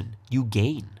action? You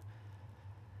gain.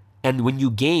 And when you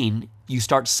gain, you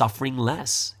start suffering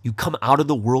less. You come out of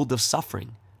the world of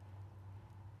suffering.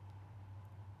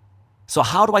 So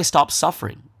how do I stop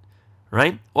suffering?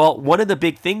 Right? Well, one of the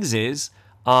big things is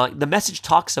the message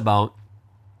talks about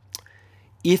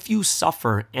if you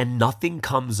suffer and nothing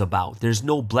comes about, there's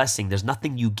no blessing, there's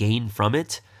nothing you gain from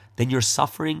it, then your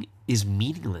suffering is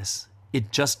meaningless. It's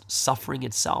just suffering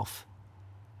itself.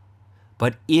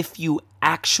 But if you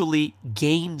actually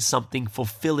gain something,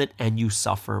 fulfill it, and you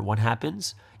suffer, what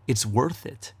happens? It's worth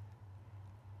it.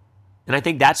 And I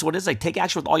think that's what it is. Like, take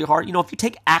action with all your heart. If you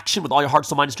take action with all your heart,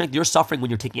 soul, mind, and strength, you're suffering when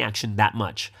you're taking action that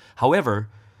much. However,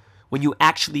 when you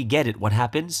actually get it, what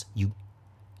happens? You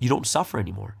don't suffer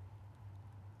anymore.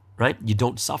 Right? You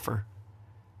don't suffer.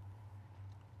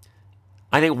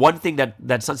 I think one thing that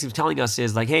Sunstein was telling us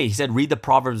is like, hey, he said, read the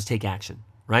Proverbs and take action.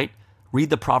 Right? Read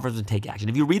the Proverbs and take action.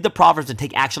 If you read the Proverbs and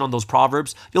take action on those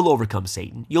Proverbs, you'll overcome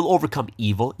Satan. You'll overcome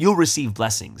evil. You'll receive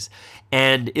blessings.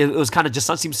 And it was kind of just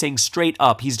Sunstein saying straight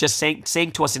up, he's just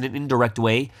saying to us in an indirect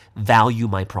way, value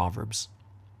my Proverbs.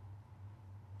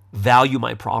 Value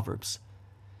my Proverbs.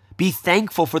 Be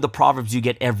thankful for the Proverbs you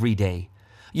get every day.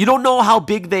 You don't know how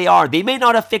big they are. They may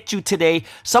not affect you today.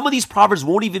 Some of these Proverbs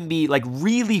won't even be like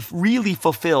really, really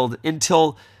fulfilled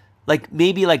until like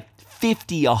maybe like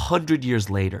 50, 100 years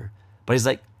later. But he's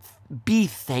like, be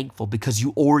thankful because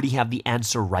you already have the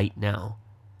answer right now.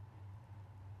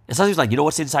 And sometimes like, you know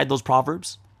what's inside those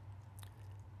Proverbs?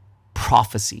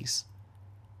 Prophecies,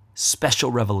 special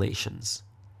revelations.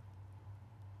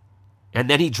 And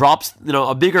then he drops,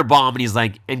 a bigger bomb and he's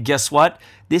like, and guess what?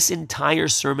 This entire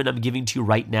sermon I'm giving to you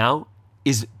right now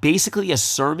is basically a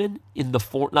sermon in the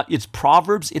form, it's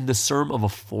Proverbs in the sermon of a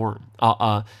form.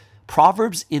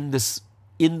 Proverbs in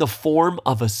in the form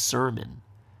of a sermon.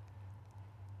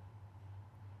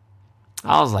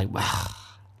 I was like, wow.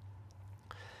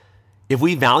 If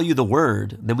we value the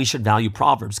word, then we should value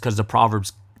Proverbs, because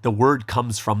the word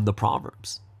comes from the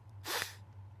Proverbs.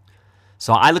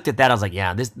 So I looked at that. I was like,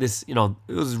 yeah, this, it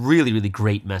was really, really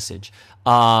great message.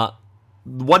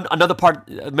 Another part,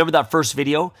 remember that first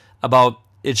video about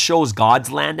it shows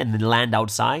God's land and the land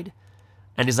outside?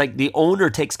 And it's like the owner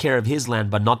takes care of his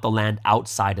land, but not the land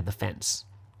outside of the fence,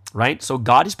 right? So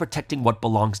God is protecting what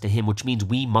belongs to him, which means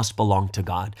we must belong to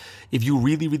God. If you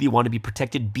really, really want to be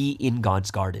protected, be in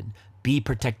God's garden. Be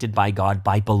protected by God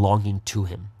by belonging to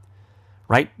him,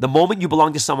 right? The moment you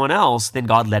belong to someone else, then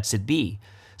God lets it be.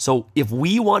 So if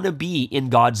we want to be in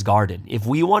God's garden, if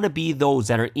we want to be those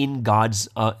that are in God's,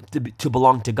 to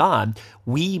belong to God,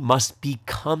 we must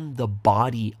become the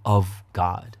body of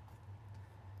God,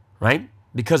 right?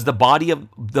 Because if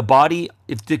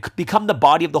to become the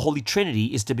body of the Holy Trinity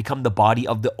is to become the body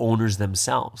of the owners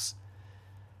themselves,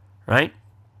 right?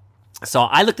 So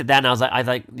I looked at that and I was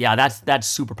like, yeah, that's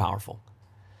super powerful.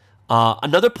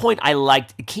 Another point I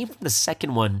liked, it came from the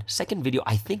second video,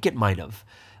 I think it might have.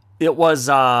 It was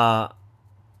about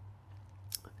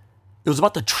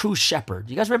the true shepherd.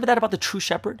 You guys remember that about the true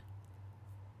shepherd?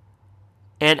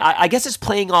 And I guess it's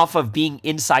playing off of being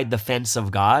inside the fence of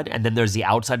God, and then there's the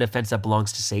outside the fence that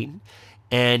belongs to Satan.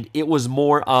 And it was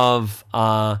more of,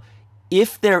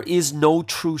 if there is no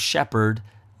true shepherd,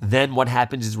 then what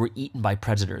happens is we're eaten by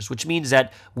predators, which means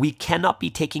that we cannot be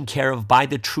taken care of by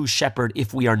the true shepherd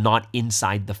if we are not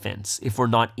inside the fence, if we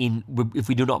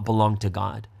do not belong to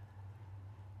God.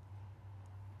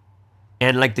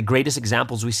 And like the greatest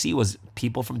examples we see was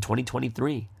people from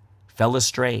 2023 fell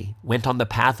astray, went on the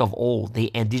path of old.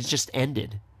 It just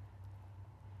ended.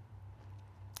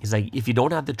 He's like, if you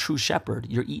don't have the true shepherd,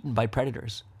 you're eaten by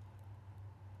predators.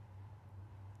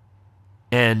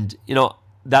 And,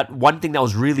 that one thing that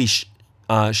was really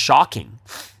shocking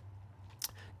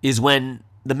is when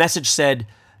the message said,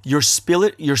 your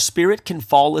spirit can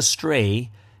fall astray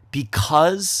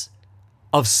because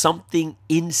of something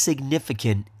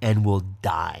insignificant and will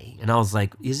die. And I was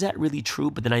like, is that really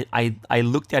true? But then I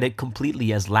looked at it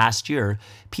completely as last year,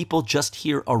 people just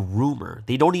hear a rumor.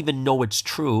 They don't even know it's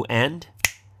true, and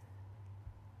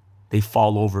they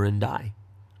fall over and die.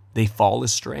 They fall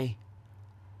astray.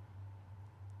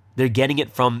 They're getting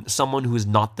it from someone who is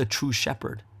not the true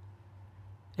shepherd.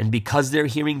 And because they're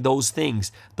hearing those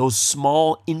things, those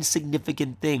small,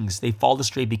 insignificant things, they fall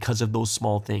astray because of those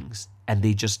small things, and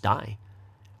they just die.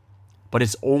 But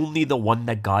it's only the one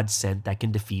that God sent that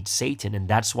can defeat Satan, and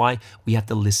that's why we have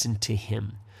to listen to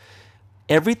him.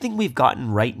 Everything we've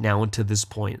gotten right now until this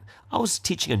point, I was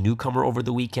teaching a newcomer over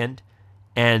the weekend,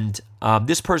 and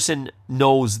this person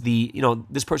knows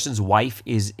this person's wife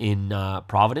is in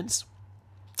Providence,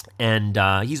 and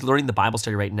he's learning the Bible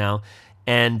study right now.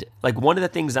 And like one of the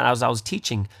things that I was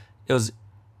teaching, it was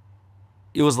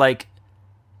like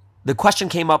the question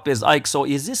came up is like, so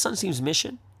is this Sunseem's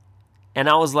mission? And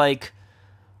I was like,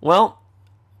 well,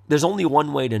 there's only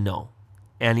one way to know.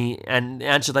 And the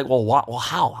answer's like, well,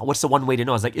 how? What's the one way to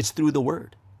know? I was like, it's through the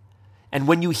word. And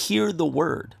when you hear the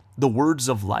word, the words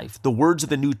of life, the words of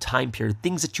the new time period,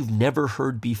 things that you've never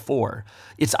heard before,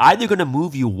 it's either going to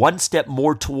move you one step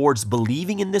more towards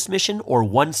believing in this mission or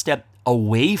one step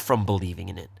away from believing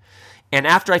in it. And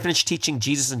after I finished teaching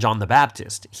Jesus and John the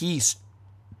Baptist, he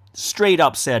straight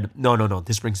up said, no,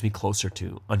 this brings me closer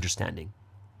to understanding.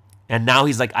 And now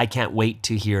he's like, I can't wait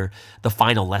to hear the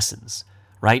final lessons,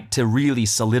 right? To really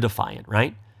solidify it,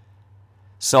 right?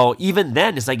 So even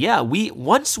then, it's like, yeah,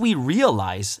 once we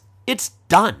realize it's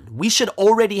done, we should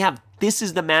already have, this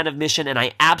is the man of mission, and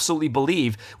I absolutely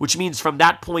believe, which means from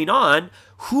that point on,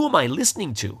 who am I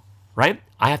listening to, right?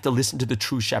 I have to listen to the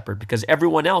true shepherd, because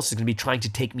everyone else is going to be trying to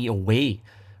take me away,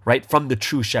 right, from the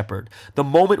true shepherd. The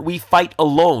moment we fight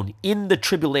alone in the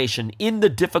tribulation, in the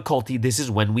difficulty, this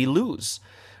is when we lose,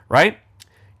 right?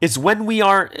 It's when we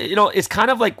are, it's kind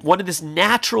of like one of these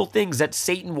natural things that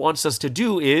Satan wants us to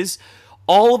do is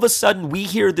all of a sudden we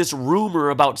hear this rumor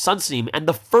about Sunseem, and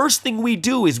the first thing we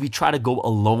do is we try to go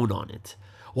alone on it.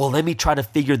 Well, let me try to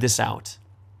figure this out.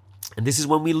 And this is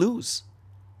when we lose.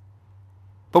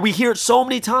 But we hear it so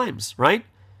many times, right?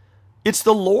 It's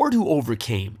the Lord who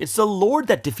overcame. It's the Lord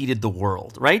that defeated the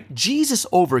world, right? Jesus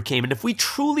overcame. And if we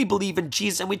truly believe in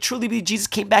Jesus, and we truly believe Jesus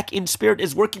came back in spirit,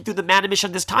 is working through the man of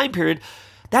mission this time period,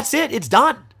 that's it. It's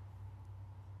done.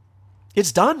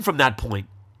 It's done from that point.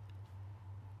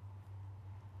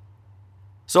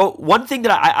 So one thing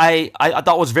that I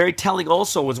thought was very telling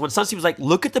also was when Sunseem was like,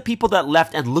 look at the people that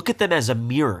left and look at them as a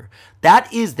mirror.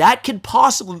 That's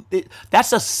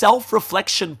a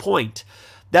self-reflection point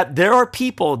that there are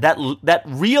people that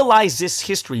realize this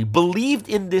history, believed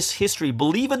in this history,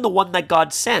 believe in the one that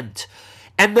God sent,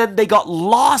 and then they got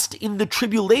lost in the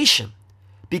tribulation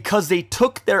because they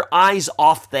took their eyes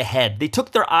off the head. They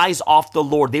took their eyes off the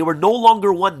Lord. They were no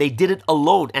longer one. They did it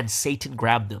alone, and Satan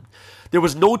grabbed them. There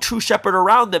was no true shepherd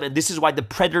around them, and this is why the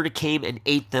predator came and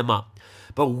ate them up.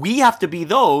 But we have to be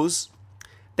those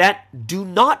that do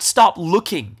not stop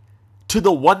looking to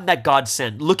the one that God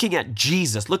sent, looking at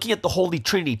Jesus, looking at the Holy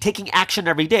Trinity, taking action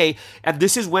every day, and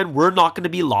this is when we're not going to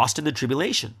be lost in the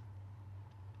tribulation.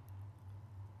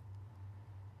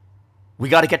 We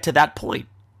got to get to that point,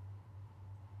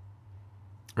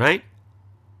 right?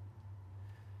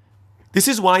 This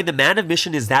is why the man of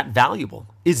mission is that valuable,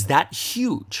 is that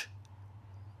huge.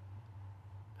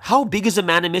 How big is a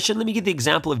man of mission? Let me give the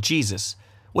example of Jesus.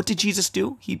 What did Jesus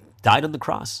do? He died on the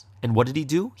cross. And what did he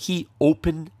do? He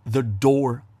opened the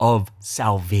door of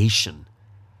salvation.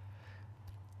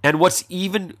 And what's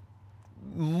even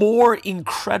more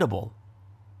incredible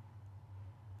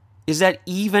is that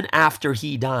even after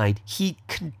he died, he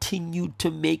continued to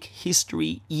make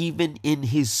history even in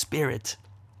his spirit.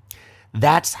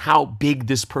 That's how big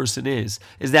this person is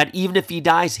that even if he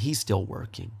dies, he's still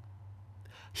working.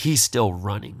 He's still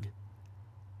running.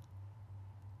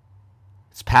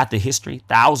 It's path of history,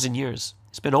 1,000 years.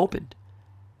 It's been opened.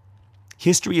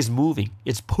 History is moving.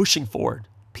 It's pushing forward.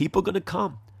 People are going to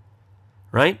come,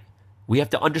 right? We have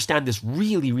to understand this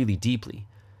really, really deeply,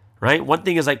 right? One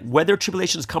thing is like whether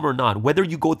tribulations come or not, whether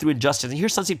you go through injustice. And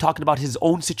here's Sunstream talking about his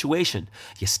own situation.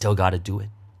 You still got to do it.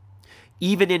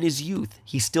 Even in his youth,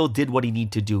 he still did what he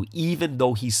needed to do, even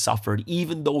though he suffered,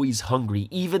 even though he's hungry,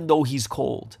 even though he's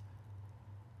cold.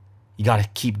 You got to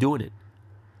keep doing it.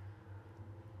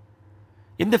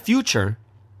 In the future,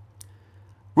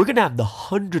 we're going to have the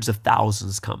hundreds of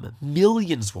thousands come.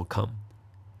 Millions will come.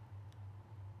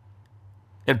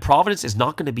 And Providence is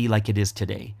not going to be like it is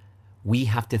today. We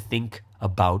have to think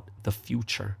about the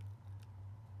future.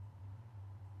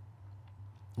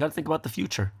 You got to think about the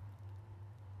future.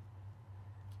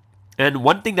 And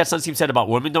one thing that Sunsteam said about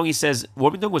Warmingdong, he says,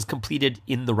 Warmingdong was completed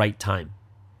in the right time.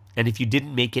 And if you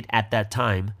didn't make it at that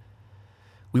time,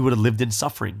 we would have lived in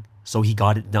suffering. So he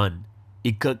got it done.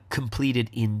 It got completed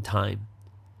in time.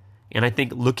 And I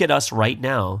think, look at us right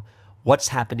now. What's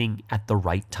happening at the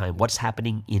right time? What's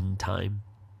happening in time?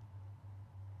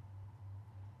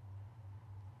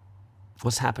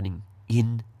 What's happening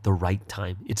in the right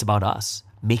time? It's about us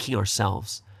making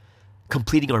ourselves,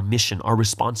 completing our mission, our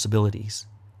responsibilities.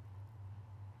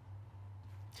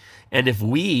 And if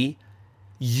we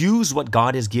use what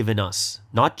God has given us,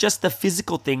 not just the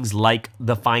physical things like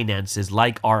the finances,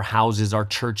 like our houses, our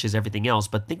churches, everything else,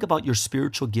 but think about your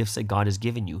spiritual gifts that God has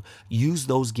given you. Use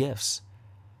those gifts.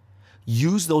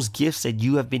 Use those gifts that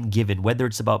you have been given, whether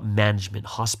it's about management,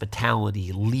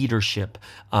 hospitality, leadership,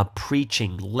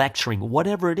 preaching, lecturing,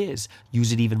 whatever it is,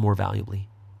 use it even more valuably.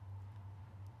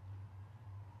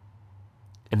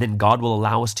 And then God will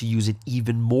allow us to use it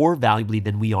even more valuably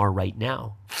than we are right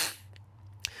now.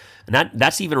 And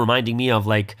that's even reminding me of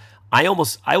like, I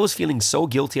was feeling so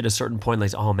guilty at a certain point,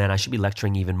 like, oh man, I should be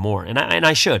lecturing even more. And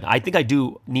I should. I think I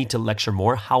do need to lecture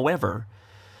more. However,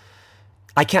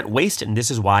 I can't waste it. And this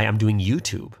is why I'm doing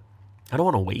YouTube. I don't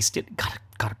want to waste it.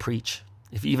 Gotta preach.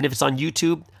 Even if it's on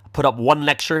YouTube, put up one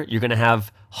lecture, you're going to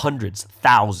have hundreds,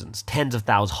 thousands, tens of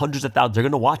thousands, hundreds of thousands. They're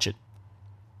going to watch it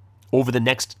over the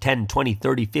next 10, 20,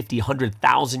 30, 50,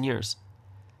 100,000 years.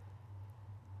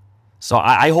 So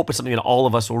I hope it's something that all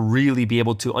of us will really be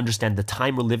able to understand the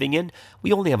time we're living in.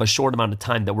 We only have a short amount of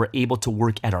time that we're able to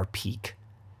work at our peak,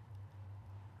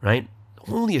 right?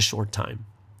 Only a short time.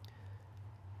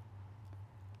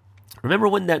 Remember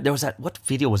when there was that, what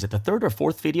video was it? The third or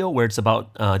fourth video where it's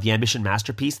about the Ambition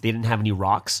Masterpiece. They didn't have any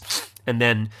rocks. And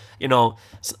then,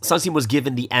 Sunsteam was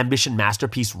given the Ambition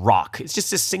Masterpiece rock. It's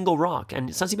just a single rock. And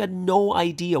Sunsteam had no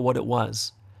idea what it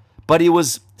was. But it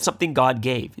was something God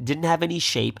gave. It didn't have any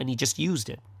shape, and he just used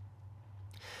it.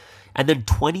 And then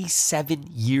 27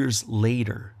 years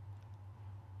later,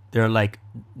 they're like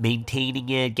maintaining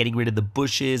it, getting rid of the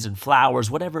bushes and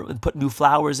flowers, whatever, and put new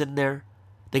flowers in there.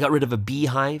 They got rid of a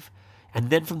beehive. And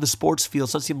then from the sports field,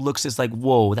 Sunsteam looks, it's like,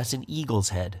 whoa, that's an eagle's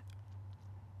head.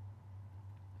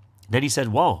 And then he said,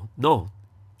 whoa, no,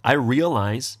 I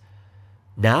realize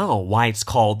now why it's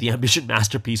called the Ambition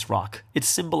Masterpiece Rock. It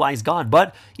symbolized God,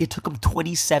 but it took him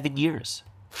 27 years.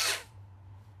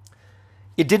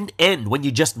 It didn't end when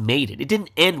you just made it. It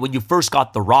didn't end when you first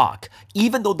got the rock.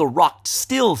 Even though the rock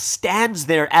still stands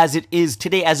there as it is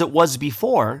today, as it was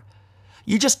before,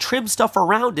 you just trim stuff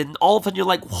around it, and all of a sudden you're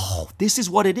like, whoa, this is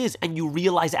what it is. And you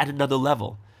realize at another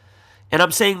level. And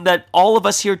I'm saying that all of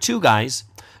us here too, guys,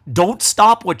 Don't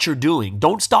stop what you're doing.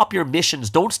 Don't stop your missions.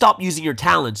 Don't stop using your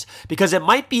talents, because it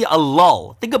might be a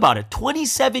lull. Think about it.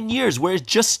 27 years where it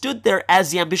just stood there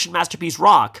as the Ambition Masterpiece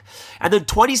Rock. And then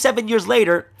 27 years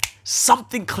later,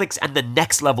 something clicks and the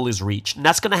next level is reached. And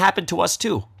that's going to happen to us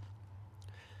too.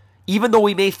 Even though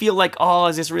we may feel like, oh,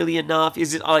 is this really enough?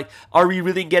 Is it like, are we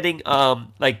really getting,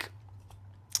 am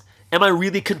I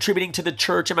really contributing to the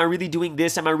church? Am I really doing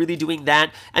this? Am I really doing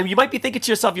that? And you might be thinking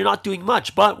to yourself, you're not doing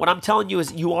much. But what I'm telling you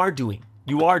is you are doing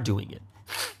it.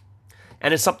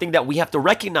 And it's something that we have to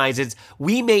recognize is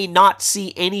we may not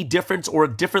see any difference or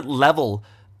a different level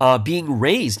being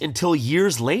raised until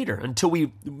years later, until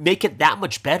we make it that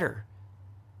much better.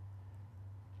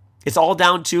 It's all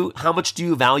down to how much do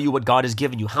you value what God has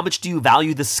given you? How much do you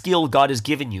value the skill God has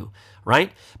given you,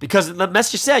 right? Because the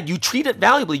message said, you treat it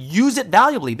valuably, use it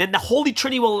valuably. Then the Holy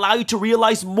Trinity will allow you to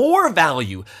realize more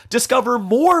value, discover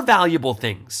more valuable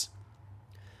things.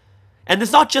 And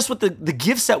it's not just with the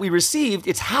gifts that we received,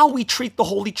 it's how we treat the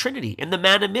Holy Trinity and the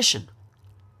man and mission.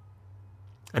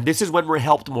 And this is when we're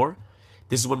helped more.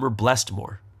 This is when we're blessed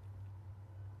more.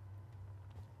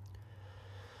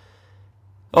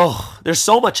 Oh, there's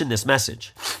so much in this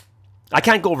message. I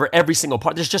can't go over every single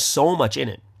part. There's just so much in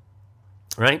it,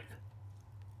 right?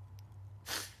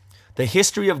 The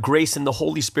history of grace and the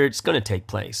Holy Spirit is going to take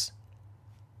place.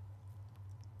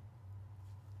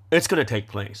 It's going to take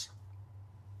place.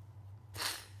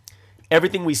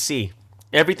 Everything we see,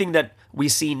 everything that we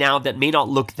see now that may not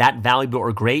look that valuable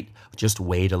or great, just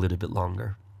wait a little bit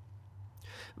longer.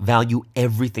 Value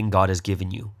everything God has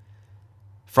given you.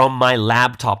 From my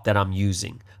laptop that I'm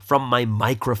using, from my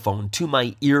microphone to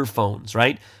my earphones,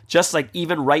 right? Just like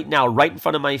even right now, right in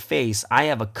front of my face, I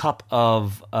have a cup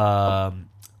of,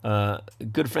 a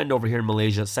good friend over here in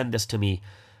Malaysia sent this to me,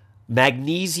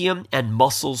 magnesium and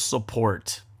muscle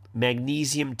support,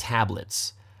 magnesium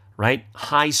tablets, right?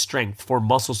 High strength for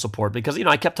muscle support. Because,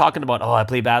 I kept talking about, I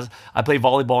play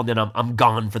volleyball, and then I'm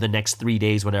gone for the next 3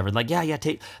 days, whatever. Like,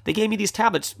 they gave me these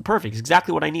tablets. Perfect.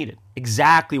 Exactly what I needed.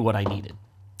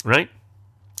 Right?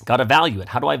 Got to value it.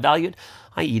 How do I value it?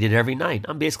 I eat it every night.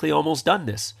 I'm basically almost done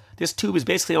this. This tube is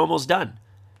basically almost done.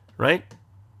 Right?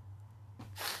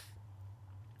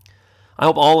 I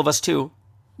hope all of us too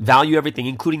value everything,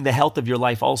 including the health of your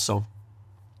life also.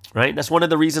 Right? That's one of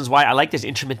the reasons why I like this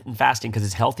intermittent fasting, because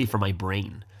it's healthy for my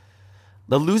brain.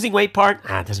 The losing weight part,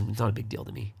 it's not a big deal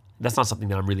to me. That's not something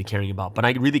that I'm really caring about. But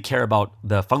I really care about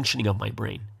the functioning of my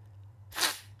brain.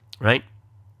 Right?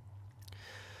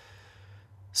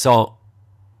 So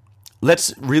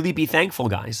let's really be thankful,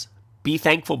 guys. Be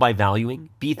thankful by valuing.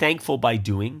 Be thankful by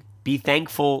doing. Be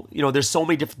thankful. There's so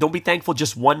many different. Don't be thankful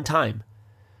just one time.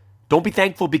 Don't be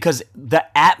thankful because the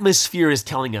atmosphere is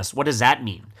telling us. What does that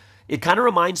mean? It kind of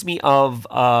reminds me of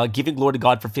giving glory to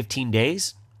God for 15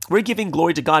 days. We're giving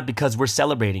glory to God because we're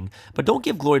celebrating. But don't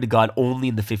give glory to God only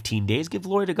in the 15 days. Give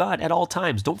glory to God at all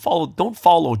times. Don't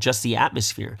follow just the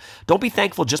atmosphere. Don't be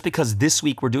thankful just because this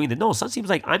week we're doing that. No, it seems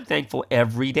like I'm thankful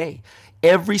every day.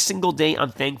 Every single day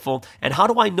I'm thankful. And how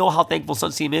do I know how thankful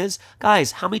Sunseem is?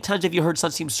 Guys, how many times have you heard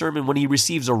Sunseem's sermon when he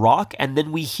receives a rock and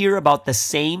then we hear about the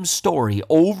same story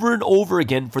over and over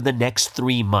again for the next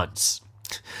 3 months?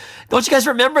 Don't you guys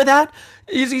remember that?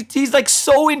 He's like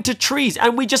so into trees,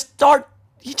 and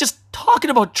he's just talking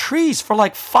about trees for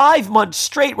like 5 months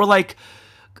straight. We're like,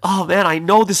 oh man, I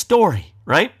know the story,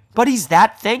 right? But he's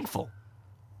that thankful.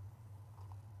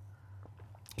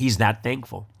 He's that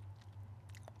thankful.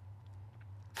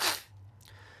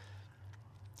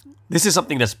 This is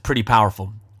something that's pretty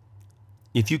powerful.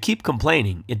 If you keep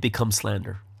complaining, it becomes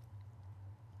slander.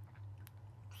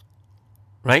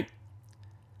 Right?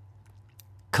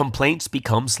 Complaints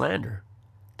become slander.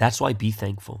 That's why be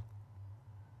thankful.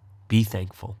 Be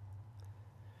thankful.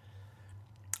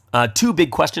 2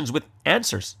 big questions with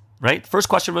answers, right? The first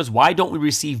question was, why don't we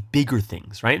receive bigger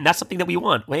things, right? And that's something that we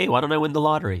want. Hey, why don't I win the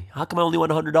lottery? How come I only won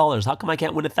 $100? How come I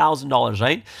can't win $1,000,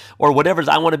 right? Or whatever,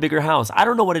 I want a bigger house. I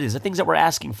don't know what it is, the things that we're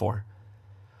asking for.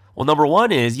 Well, number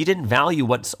one is you didn't value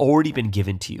what's already been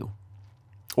given to you.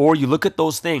 Or you look at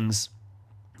those things,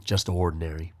 just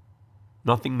ordinary.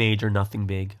 Nothing major, nothing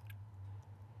big.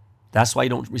 That's why you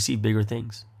don't receive bigger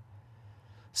things.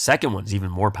 Second one's even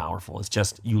more powerful. It's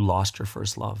just you lost your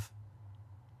first love.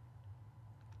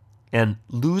 And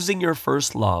losing your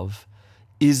first love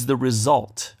is the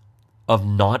result of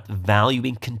not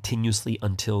valuing continuously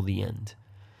until the end.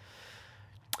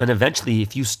 And eventually,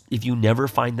 if you never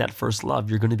find that first love,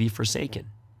 you're going to be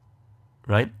forsaken,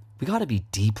 right? We got to be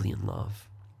deeply in love.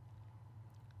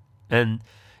 And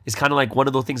it's kind of like one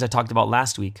of those things I talked about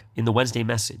last week in the Wednesday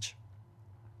message.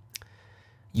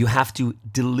 You have to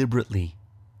deliberately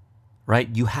right?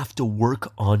 You have to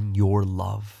work on your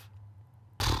love.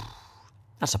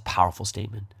 That's a powerful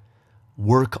statement.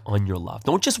 Work on your love.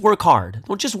 Don't just work hard.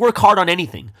 Don't just work hard on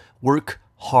anything. Work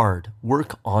hard.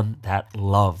 Work on that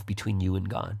love between you and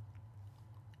God.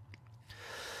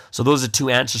 So those are two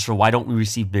answers for why don't we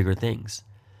receive bigger things.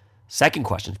 Second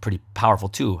question is pretty powerful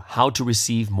too. How to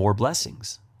receive more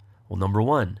blessings? Well, number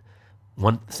one,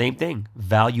 same thing.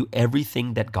 Value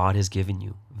everything that God has given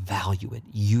you. Value it.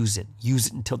 Use it. Use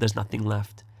it until there's nothing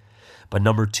left. But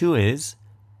number two is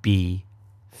be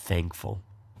thankful.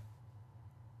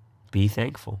 Be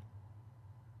thankful.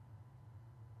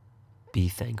 Be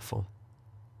thankful.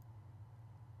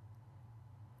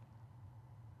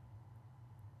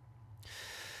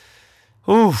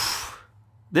 Oof.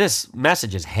 This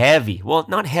message is heavy. Well,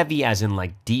 not heavy as in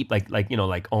like deep, like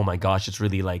oh my gosh, it's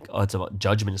really like, oh, it's about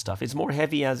judgment and stuff. It's more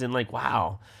heavy as in like,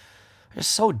 wow, there's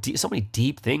so deep, so many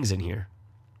deep things in here.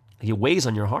 Like it weighs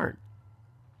on your heart,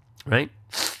 right?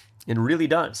 It really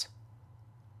does.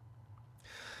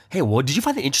 Hey, well, did you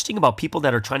find it interesting about people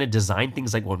that are trying to design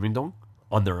things like Wonmingdong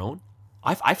on their own?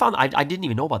 I didn't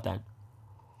even know about that.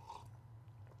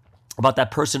 About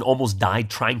that person almost died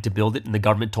trying to build it and the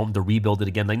government told him to rebuild it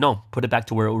again. Like, no, put it back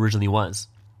to where it originally was.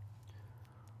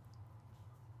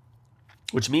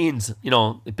 Which means,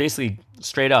 it basically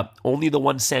straight up, only the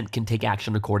 1 cent can take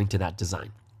action according to that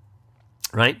design.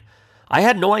 Right? I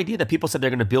had no idea that people said they're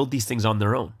going to build these things on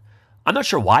their own. I'm not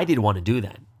sure why they'd want to do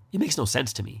that. It makes no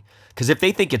sense to me. Because if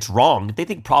they think it's wrong, if they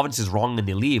think Providence is wrong and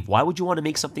they leave, why would you want to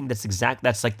make something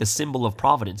that's like the symbol of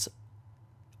Providence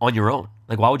on your own?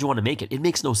 Like, why would you want to make it? It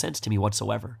makes no sense to me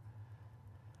whatsoever.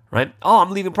 Right? Oh,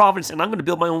 I'm leaving Providence and I'm going to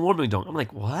build my own Wonmingdong. I'm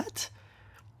like, what?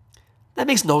 That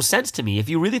makes no sense to me. If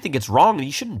you really think it's wrong, then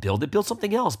you shouldn't build it. Build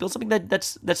something else. Build something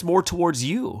that's more towards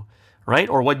you, right?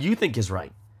 Or what you think is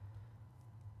right.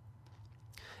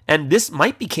 And this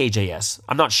might be KJS.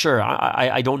 I'm not sure.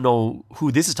 I don't know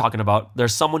who this is talking about.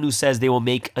 There's someone who says they will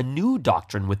make a new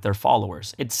doctrine with their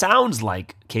followers. It sounds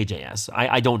like KJS.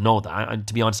 I don't know that.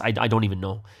 To be honest, I don't even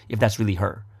know if that's really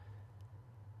her.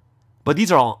 But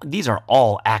these are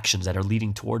all actions that are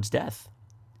leading towards death.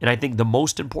 And I think the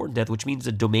most important death, which means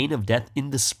the domain of death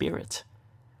in the spirit.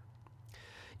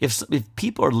 If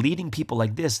people are leading people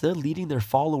like this, they're leading their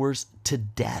followers to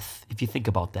death, if you think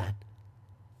about that.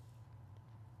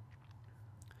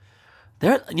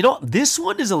 This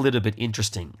one is a little bit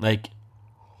interesting. Like,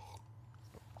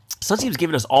 Sunseem's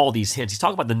giving us all these hints. He's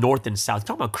talking about the North and South. He's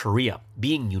talking about Korea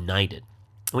being united.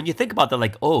 When you think about that,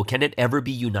 like, oh, can it ever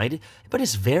be united? But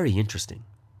it's very interesting.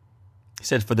 He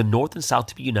said, for the North and South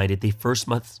to be united, they first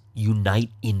must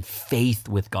unite in faith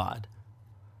with God.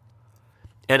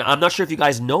 And I'm not sure if you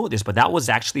guys know this, but that was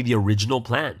actually the original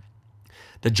plan.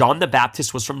 The John the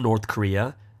Baptist was from North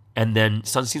Korea, and then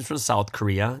Sunseem's from South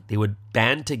Korea. They would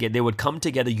band together, they would come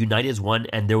together, unite as one,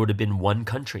 and there would have been one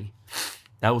country.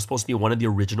 That was supposed to be one of the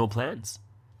original plans.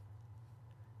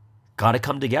 Got to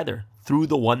come together through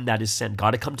the one that is sent.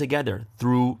 Got to come together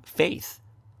through faith.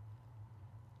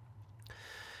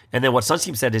 And then what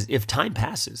Sunseem said is, if time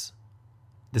passes,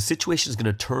 the situation is going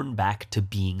to turn back to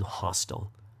being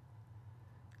hostile.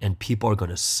 And people are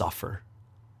going to suffer.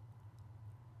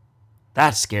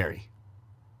 That's scary.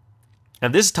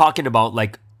 And this is talking about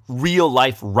like real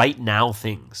life, right now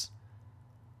things.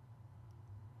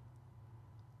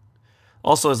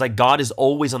 Also, it's like God is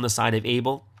always on the side of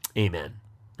Abel. Amen.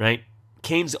 Right?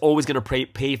 Cain's always going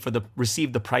to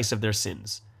receive the price of their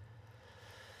sins.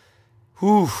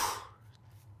 Whew.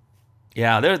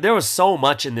 Yeah, there was so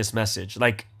much in this message.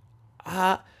 Like,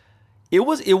 it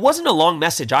wasn't a long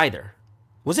message either.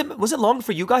 Was it long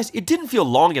for you guys? It didn't feel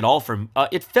long at all for me.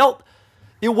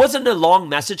 It wasn't a long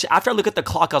message. After I look at the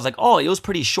clock, I was like, oh, it was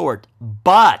pretty short.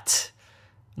 But,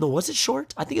 no, was it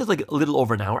short? I think it was like a little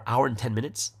over an hour and 10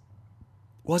 minutes.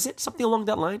 Was it? Something along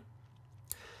that line?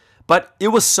 But it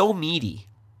was so meaty.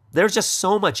 There's just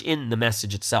so much in the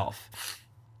message itself.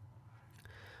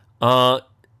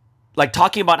 Like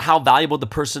talking about how valuable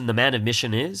the man of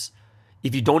mission is.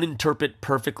 If you don't interpret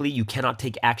perfectly, you cannot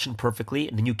take action perfectly,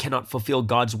 and then you cannot fulfill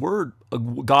God's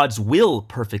will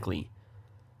perfectly.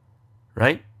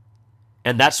 Right?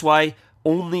 And that's why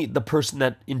only the person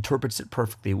that interprets it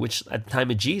perfectly, which at the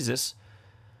time of Jesus,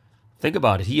 think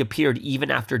about it, he appeared even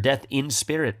after death in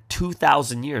spirit,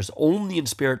 2,000 years, only in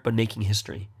spirit, but making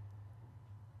history.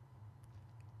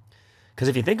 Because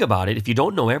if you think about it, if you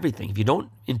don't know everything, if you don't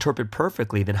interpret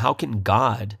perfectly, then how can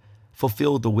God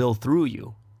fulfill the will through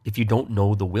you if you don't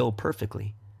know the will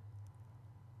perfectly?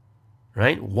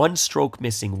 Right? One stroke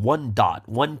missing, one dot,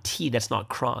 one T that's not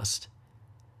crossed.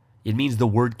 It means the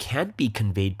word can't be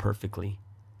conveyed perfectly.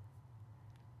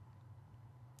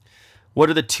 What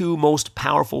are the two most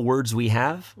powerful words we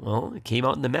have? Well, it came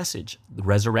out in the message,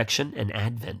 resurrection and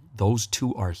advent. Those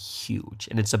two are huge.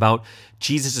 And it's about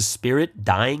Jesus' spirit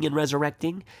dying and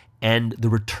resurrecting and the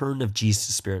return of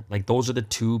Jesus' spirit. Like those are the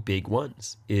two big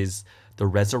ones, is the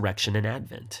resurrection and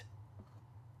advent.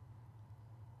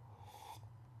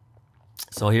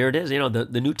 So here it is,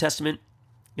 the New Testament,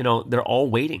 they're all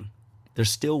waiting. They're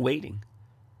still waiting.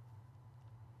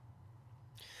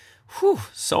 Whew,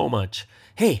 so much.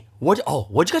 Hey, what'd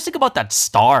you guys think about that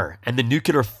star and the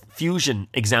nuclear fusion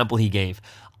example he gave?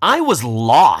 I was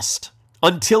lost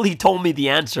until he told me the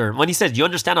answer. When he said, you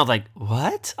understand? I was like,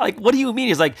 what? Like, what do you mean?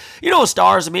 He's like,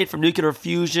 stars are made from nuclear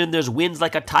fusion. There's winds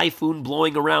like a typhoon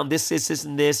blowing around this,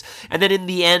 and this. And then in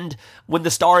the end, when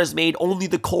the star is made, only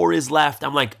the core is left.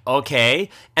 I'm like, okay.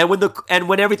 And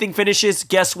when everything finishes,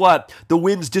 guess what? The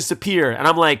winds disappear. And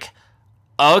I'm like,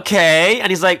 okay. And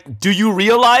he's like, do you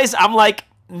realize? I'm like,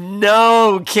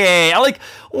 no, okay. I'm like,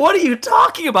 what are you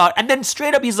talking about? And then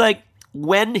straight up, he's like,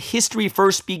 when history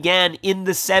first began in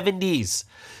the 70s,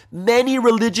 many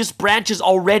religious branches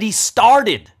already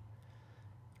started,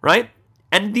 right?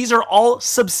 And these are all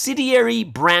subsidiary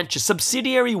branches,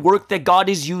 subsidiary work that God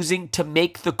is using to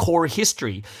make the core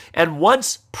history. And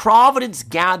once providence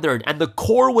gathered and the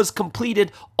core was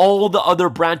completed, all the other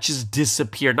branches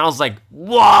disappeared. And I was like,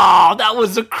 wow, that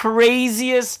was the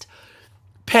craziest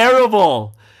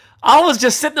parable. I was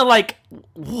just sitting there like,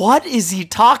 what is he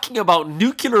talking about?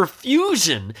 Nuclear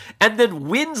fusion and then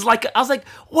winds like, I was like,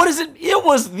 what is it? It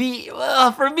was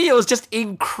for me, it was just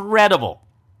incredible.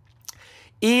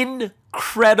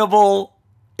 Incredible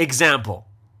example.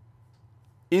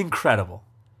 Incredible.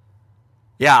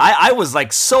 Yeah, I was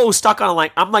like so stuck on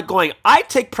it. I'm like going, I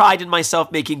take pride in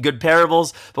myself making good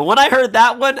parables. But when I heard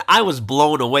that one, I was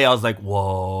blown away. I was like,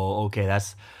 whoa, okay,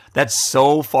 that's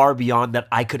so far beyond that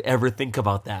I could ever think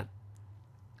about that.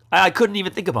 I couldn't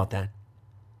even think about that.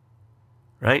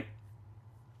 Right?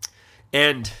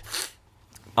 And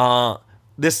the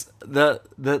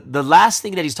last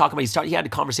thing that he's talking about, he had a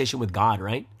conversation with God,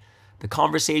 right? The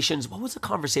conversations, what was the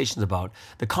conversations about?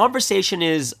 The conversation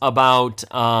is about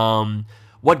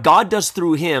what God does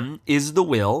through him is the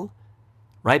will,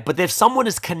 right? But if someone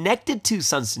is connected to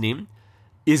Sansanim,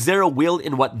 is there a will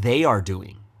in what they are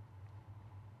doing?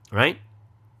 Right?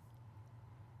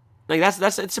 Like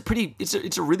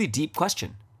it's a really deep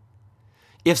question.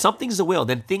 If something's the will,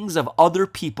 then things of other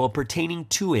people pertaining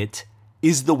to it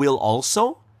is the will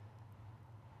also.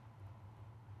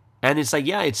 And it's like,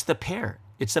 yeah, it's the pair.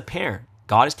 It's a pair.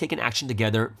 God has taken action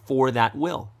together for that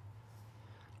will.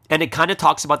 And it kind of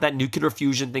talks about that nuclear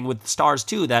fusion thing with the stars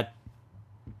too, that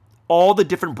all the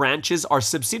different branches are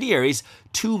subsidiaries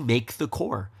to make the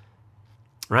core,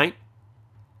 right?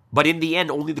 But in the end,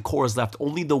 only the core is left.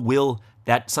 Only the will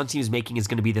that Sunteam is making is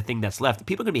going to be the thing that's left.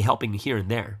 People are going to be helping here and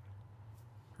there,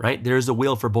 right? There's a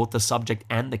will for both the subject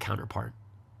and the counterpart.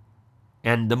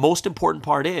 And the most important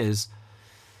part is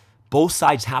both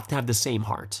sides have to have the same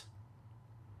heart,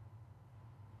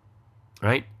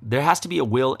 right? There has to be a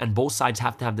will and both sides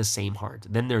have to have the same heart.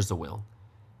 Then there's the will,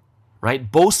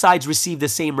 right? Both sides receive the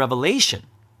same revelation.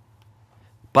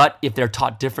 But if they're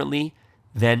taught differently,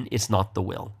 then it's not the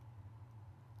will,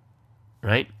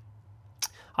 right?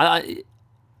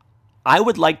 I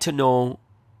would like to know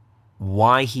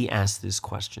why he asked this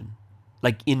question.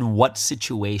 Like, in what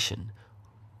situation?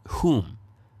 Whom?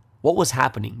 What was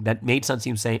happening that made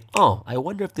Sunteam say, oh, I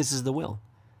wonder if this is the will?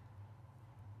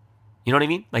 You know what I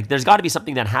mean? Like, there's got to be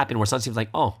something that happened where Sunteam's like,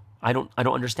 oh, I don't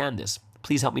understand this.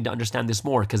 Please help me to understand this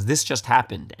more because this just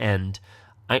happened. And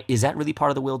is that really part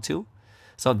of the will too?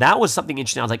 So that was something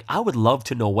interesting. I was like, I would love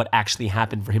to know what actually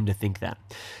happened for him to think that.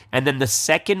 And then the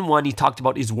second one he talked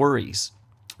about is worries,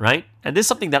 right? And this is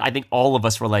something that I think all of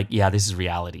us were like, yeah, this is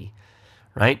reality,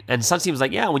 right? And Sunteam's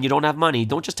like, yeah, when you don't have money,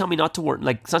 don't just tell me not to worry.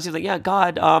 Like Sunteam's like, yeah,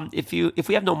 God, if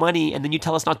we have no money and then you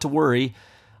tell us not to worry,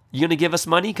 you're going to give us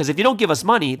money? Because if you don't give us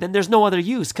money, then there's no other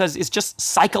use because it's just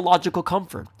psychological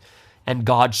comfort. And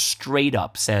God straight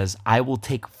up says, I will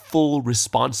take full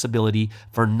responsibility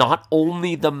for not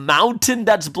only the mountain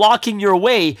that's blocking your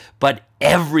way, but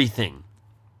everything.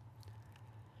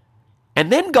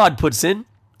 And then God puts in,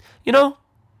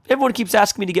 everyone keeps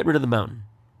asking me to get rid of the mountain.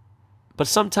 But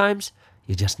sometimes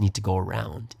you just need to go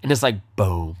around. And it's like,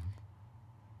 boom.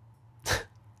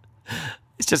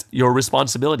 It's just your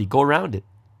responsibility. Go around it.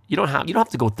 You don't have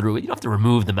to go through it. You don't have to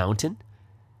remove the mountain.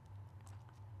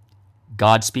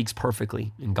 God speaks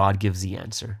perfectly, and God gives the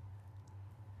answer.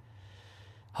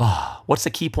 What's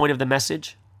the key point of the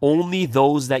message? Only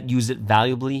those that use it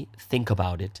valuably think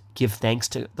about it. Give thanks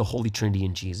to the Holy Trinity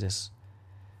in Jesus.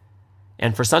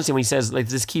 And for Sunstein, when he says, like,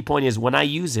 this key point is, when I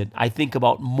use it, I think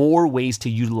about more ways to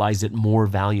utilize it more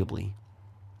valuably,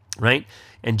 right?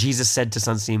 And Jesus said to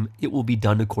Sunstein, it will be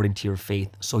done according to your faith,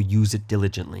 so use it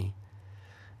diligently.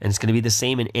 And it's going to be the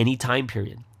same in any time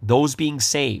period. Those being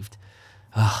saved,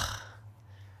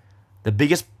 the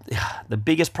biggest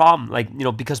problem, like,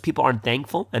 because people aren't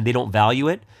thankful and they don't value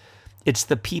it, it's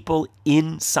the people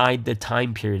inside the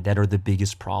time period that are the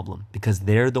biggest problem, because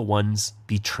they're the ones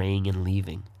betraying and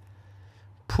leaving.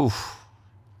 Poof.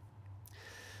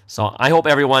 So I hope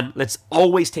everyone, let's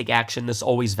always take action. Let's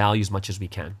always value as much as we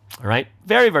can. All right?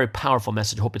 Very, very powerful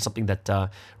message. I hope it's something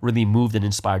that really moved and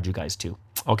inspired you guys too.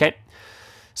 Okay?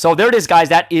 So there it is, guys.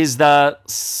 That is the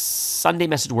Sunday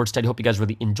message word study. Hope you guys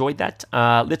really enjoyed that.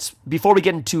 Before we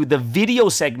get into the video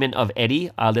segment of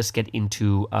Eddie, let's get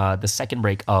into the second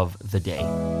break of the day.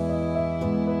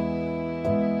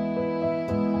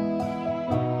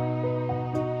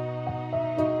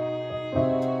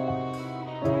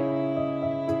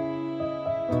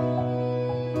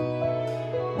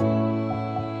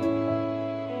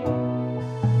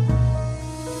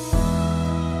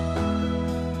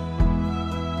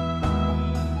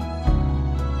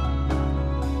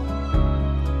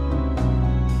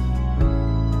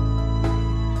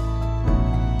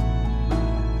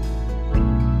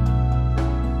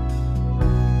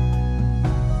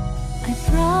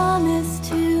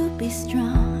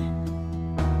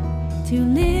 To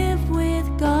live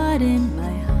with God in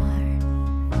my heart.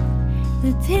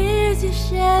 The tears you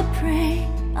shed pray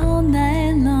all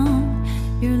night long.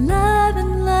 Your love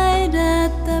and light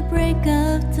at the break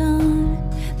of dawn.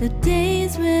 The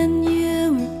days when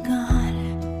you were gone,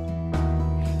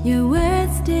 your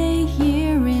words stay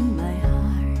here in my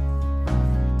heart.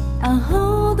 I'll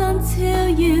hold on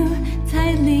to you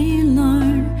tightly,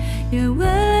 Lord. Your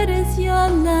word is your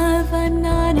love, I'm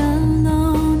not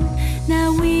alone.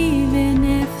 Now even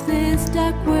if this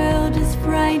dark world is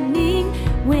frightening,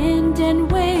 wind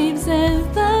and waves and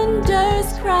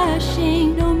thunders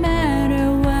crashing, no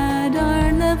matter what,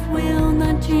 our love will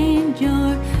not change.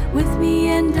 You're with me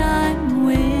and I'm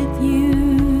with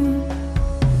you.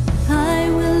 I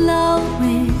will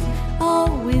always,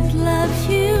 always love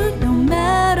you, no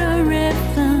matter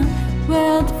if the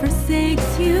world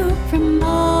forsakes you. From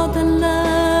all the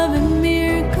love and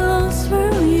miracles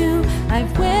through you,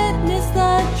 I've witnessed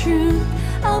the truth.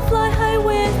 I'll fly high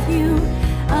with you.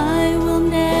 I will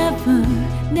never,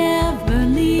 never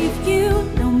leave you,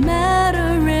 no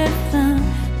matter if the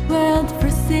world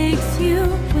forsakes you.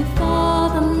 With all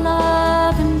the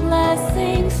love and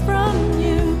blessings from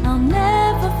you, I'll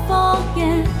never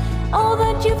forget all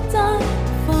that you've done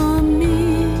for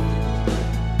me.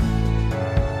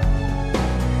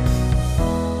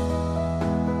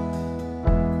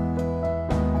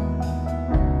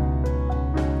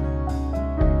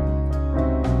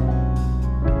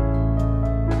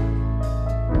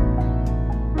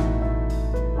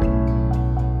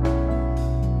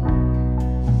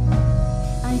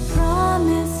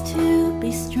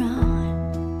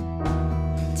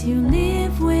 To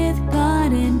live with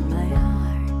God in my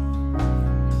heart.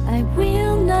 I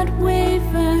will not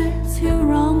waver to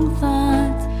wrong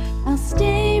thoughts. I'll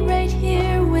stay right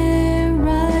here where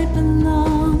I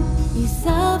belong. You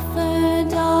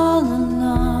suffered all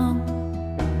along.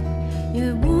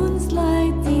 Your wounds lie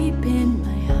deep in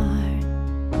my heart.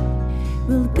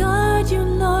 We'll guard you,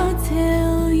 Lord,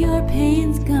 till your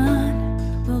pain's gone.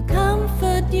 We'll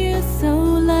comfort you, so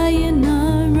lie in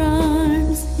our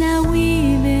arms. Now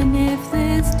even if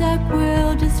this dark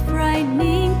world is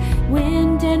frightening,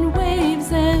 wind and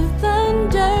waves and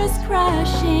thunders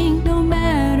crashing, no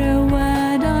matter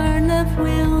what, our love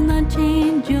will not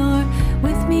change. You're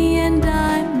with me and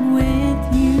I'm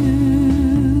with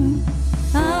you.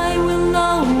 I will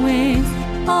always,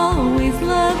 always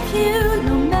love you,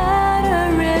 no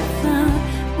matter if the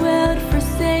world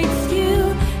forsakes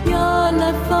you. Your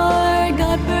love for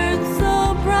God burns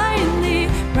so brightly,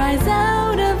 rise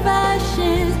out of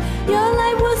ashes, your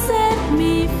light will set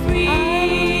me free. I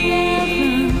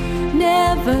will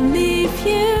never, never leave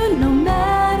you, no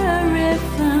matter if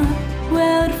the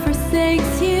world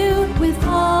forsakes you. With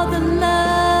all the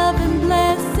love and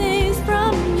blessings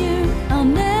from you, I'll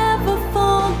never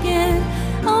forget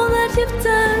all that you've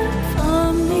done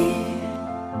for me.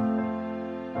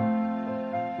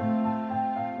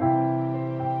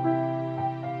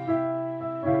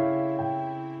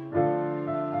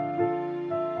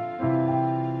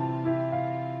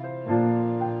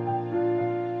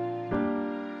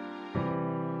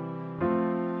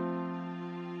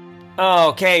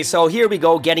 Okay, so here we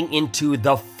go, getting into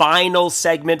the final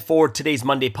segment for today's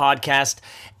Monday podcast.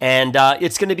 And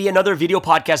it's going to be another video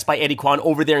podcast by Eddie Kweon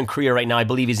over there in Korea right now. I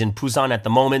believe he's in Busan at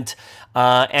the moment.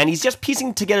 And he's just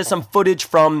piecing together some footage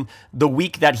from the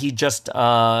week that he just,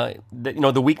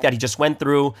 the week that he just went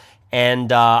through.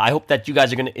 And I hope that you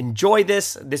guys are going to enjoy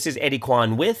this. This is Eddie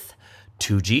Kweon with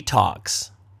 2G Talks.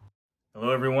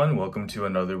 Hello everyone, welcome to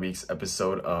another week's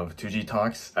episode of 2G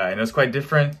Talks. I know it's quite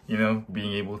different,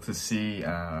 being able to see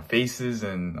faces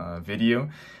and video.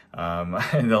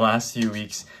 In the last few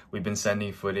weeks, we've been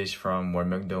sending footage from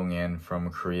Myeongdong and from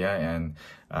Korea, and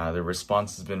the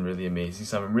response has been really amazing.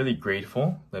 So I'm really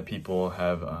grateful that people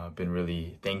have been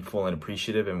really thankful and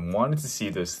appreciative and wanted to see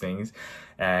those things.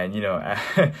 And,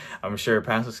 I'm sure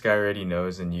Pastor Sky already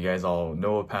knows, and you guys all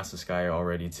know of Pastor Sky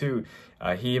already too.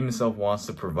 He himself wants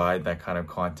to provide that kind of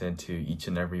content to each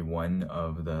and every one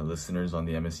of the listeners on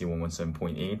the MSD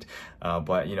 117.8.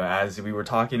 But, as we were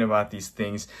talking about these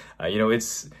things,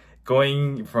 it's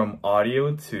going from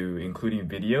audio to including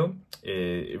video.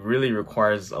 It really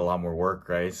requires a lot more work,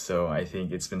 right? So I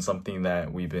think it's been something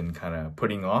that we've been kind of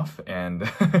putting off, and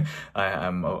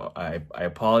I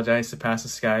apologize to Pastor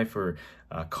Sky for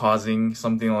causing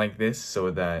something like this, so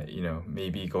that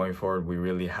maybe going forward we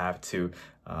really have to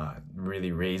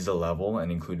really raise the level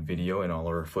and include video in all of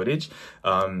our footage.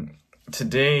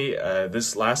 Today,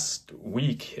 this last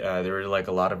week, there were like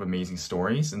a lot of amazing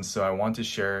stories, and so I want to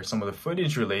share some of the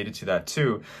footage related to that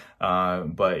too.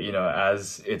 But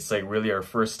as it's like really our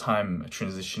first time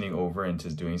transitioning over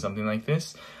into doing something like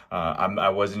this, I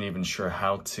wasn't even sure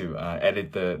how to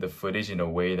edit the footage in a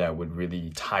way that would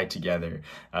really tie together.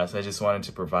 So I just wanted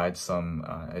to provide some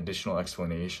additional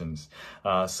explanations.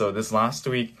 So this last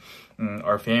week,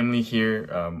 our family here,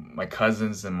 my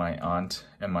cousins and my aunt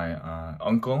and my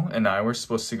uncle and I were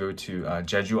supposed to go to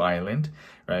Jeju Island,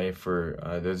 right? For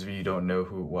those of you who don't know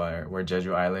where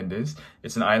Jeju Island is,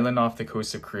 it's an island off the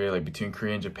coast of Korea, like between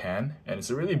Korea and Japan, and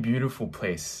it's a really beautiful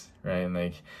place, right?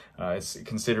 Like it's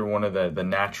considered one of the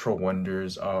natural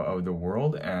wonders of the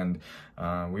world, and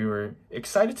we were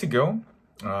excited to go.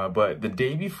 But the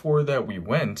day before that we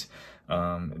went,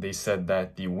 they said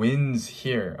that the winds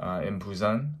here in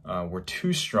Busan were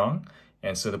too strong,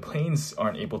 and so the planes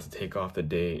aren't able to take off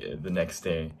the next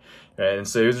day. Right? And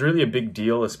so it was really a big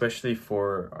deal, especially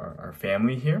for our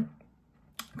family here,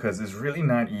 because it's really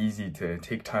not easy to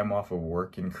take time off of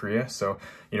work in Korea. So,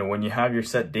 when you have your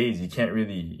set days, you can't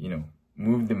really,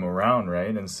 move them around,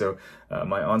 right? And so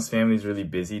my aunt's family is really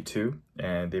busy too,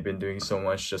 and they've been doing so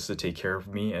much just to take care of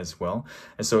me as well.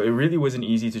 And so it really wasn't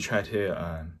easy to try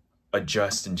to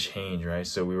adjust and change, right?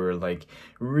 So we were like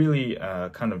really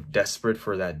kind of desperate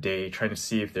for that day, trying to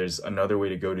see if there's another way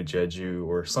to go to Jeju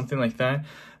or something like that.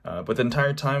 But the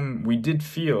entire time we did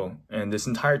feel, and this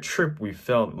entire trip we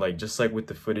felt like, just like with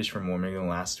the footage from Myeongdong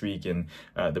last week and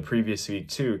the previous week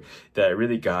too, that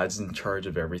really God's in charge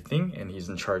of everything and he's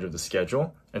in charge of the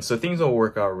schedule. And so things will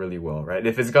work out really well, right?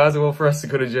 If it's God's will for us to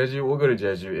go to Jeju, we'll go to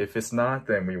Jeju. If it's not,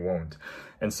 then we won't.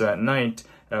 And so at night,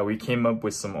 we came up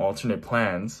with some alternate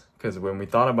plans, because when we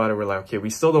thought about it, we're like, okay,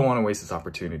 we still don't want to waste this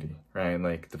opportunity, right?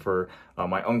 Like for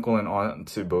my uncle and aunt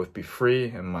to both be free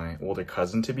and my older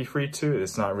cousin to be free too.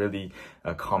 It's not really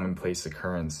a commonplace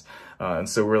occurrence. And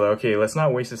so we're like, okay, let's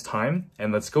not waste this time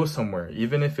and let's go somewhere,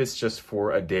 even if it's just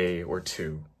for a day or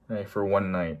two, right? For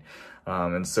one night.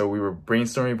 And so we were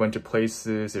brainstorming a bunch of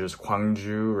places. There's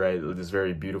Gwangju, right? This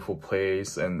very beautiful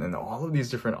place, and all of these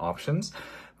different options.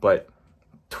 But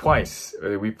twice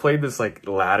we played this like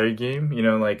ladder game,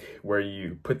 like where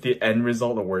you put the end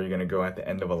result of where you're going to go at the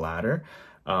end of a ladder,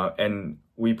 and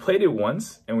we played it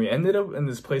once and we ended up in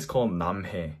this place called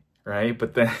Namhae, right?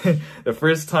 But then the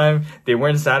first time they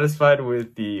weren't satisfied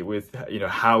with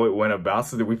how it went about,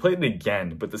 so that we played it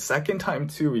again. But the second time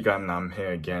too, we got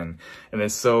Namhae again, and then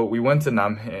so we went to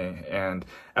Namhae. And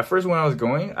at first when I was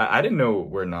going, I didn't know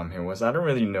where Namhae was. I don't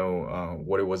really know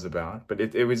what it was about, but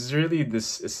it was really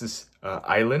this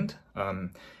island.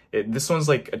 This one's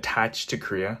like attached to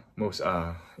Korea,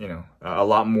 a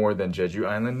lot more than Jeju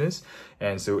Island is.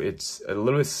 And so it's a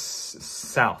little bit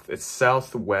south. It's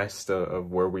southwest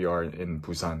of where we are in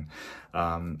Busan.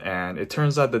 And it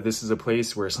turns out that this is a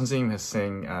place where 선생님 has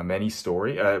sang many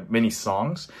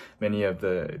songs, many of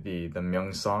the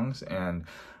Myeong songs. And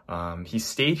he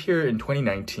stayed here in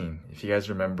 2019. If you guys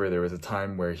remember, there was a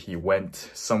time where he went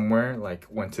somewhere,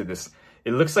 went to this,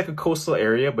 it looks like a coastal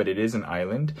area, but it is an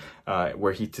island,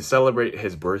 where to celebrate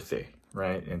his birthday,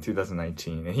 right, in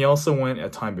 2019. And he also went a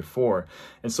time before.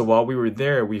 And so while we were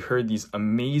there, we heard these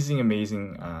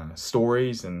amazing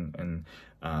stories and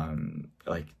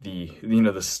like the, you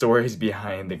know, the stories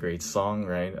behind the great song,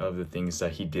 right, of the things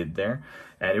that he did there.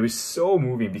 And it was so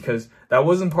moving because that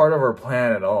wasn't part of our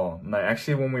plan at all. Like,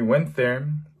 actually, when we went there,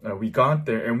 we got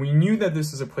there and we knew that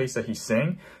this is a place that he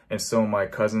sang. And so my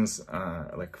cousins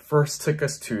like first took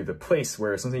us to the place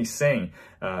where something he sang,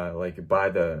 like by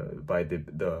the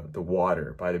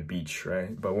water, by the beach,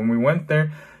 right? But when we went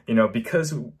there, you know,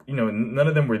 because, you know, none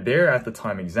of them were there at the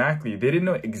time exactly, they didn't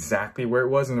know exactly where it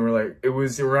was. And we were like, it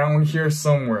was around here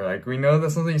somewhere. Like, we know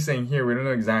that something's saying here, we don't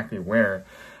know exactly where.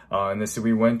 And then so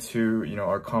we went to, you know,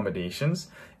 our accommodations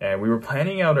and we were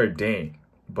planning out our day.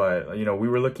 But, you know, we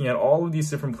were looking at all of these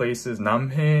different places.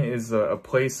 Namhae is a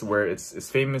place where it's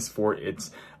famous for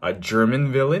its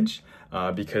German village,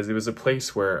 because it was a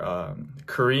place where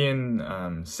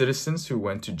Korean citizens who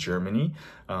went to Germany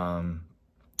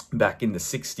back in the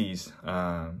 60s,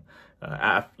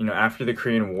 you know, after the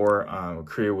Korean War,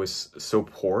 Korea was so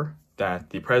poor that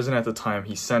the president at the time,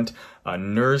 he sent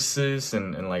nurses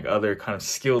and like other kind of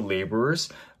skilled laborers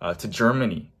to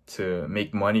Germany to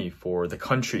make money for the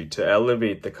country, to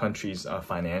elevate the country's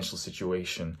financial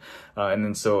situation. And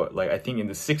then so, like, I think in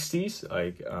the 60s,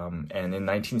 like, and in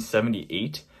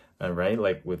 1978, right,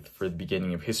 like for the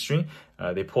beginning of history,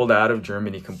 they pulled out of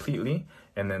Germany completely.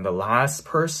 And then the last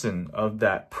person of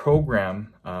that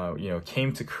program, you know,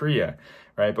 came to Korea,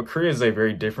 right? But Korea is like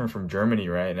very different from Germany,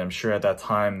 right? And I'm sure at that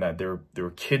time that there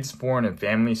were kids born and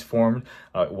families formed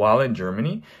while in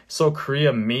Germany. So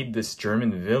Korea made this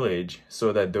German village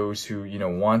so that those who, you know,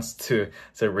 wants to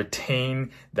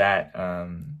retain that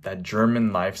that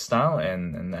German lifestyle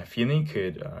and that feeling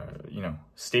could, you know,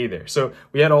 stay there. So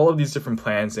we had all of these different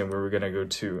plans, and we were gonna go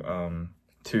to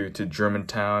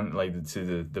Germantown, like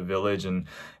to the village and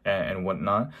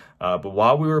whatnot. But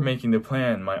while we were making the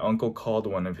plan, my uncle called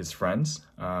one of his friends,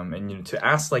 and, you know, to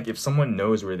ask like if someone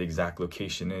knows where the exact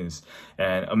location is.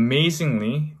 And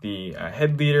amazingly, the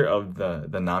head leader of the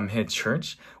Namhae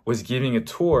church was giving a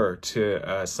tour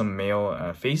to some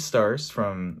male face stars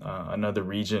from another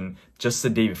region just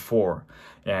the day before.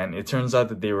 And it turns out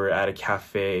that they were at a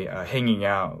cafe hanging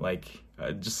out, like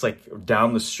just like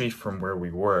down the street from where we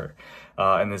were.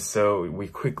 And then so we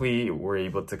quickly were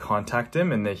able to contact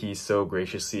him, and then he so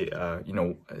graciously, you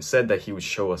know, said that he would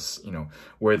show us, you know,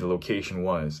 where the location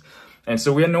was. And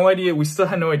so we had no idea, we still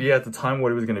had no idea at the time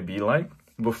what it was going to be like.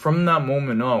 But from that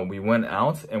moment on, we went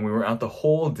out, and we were out the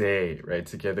whole day, right,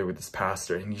 together with this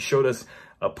pastor. And he showed us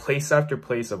place after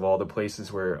place of all the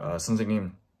places where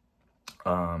something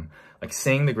like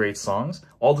sang the great songs,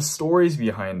 all the stories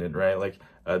behind it, right? Like,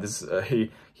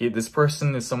 this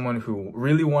person is someone who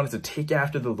really wanted to take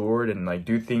after the Lord and like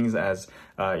do things as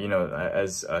you know,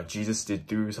 as Jesus did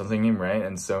through something, right?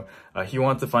 And so he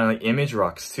wanted to find like image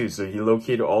rocks too. So he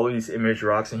located all of these image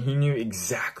rocks, and he knew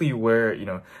exactly where, you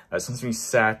know, something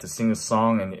sat to sing a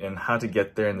song and how to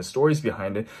get there, and the stories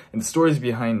behind it, and the stories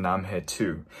behind Namhae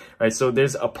too, right? So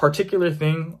there's a particular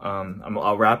thing.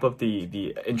 I'll wrap up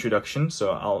the introduction.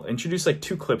 So I'll introduce like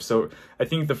 2 clips. So I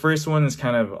think the first one is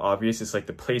kind of obvious. It's like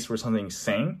the place where something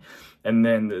sang. And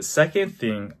then the second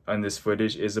thing on this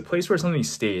footage is the place where something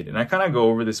stayed. And I kind of go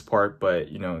over this part, but,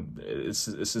 you know, it's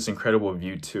this incredible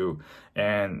view too.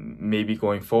 And maybe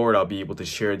going forward, I'll be able to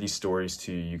share these stories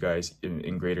to you guys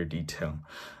in greater detail.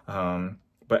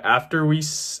 But after we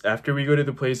go to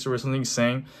the place where something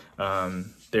sang,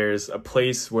 there's a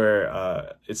place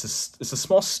where it's a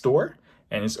small store,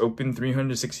 and it's open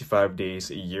 365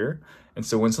 days a year. And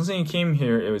so when something came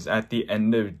here, it was at the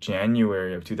end of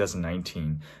January of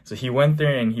 2019. So he went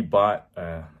there and he bought,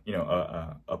 you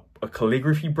know, a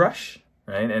calligraphy brush,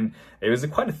 right? And it was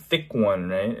quite a thick one,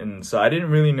 right? And so I didn't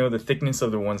really know the thickness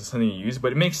of the ones that something he used,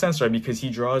 but it makes sense, right? Because he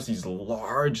draws these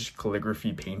large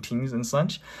calligraphy paintings and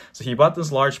such. So he bought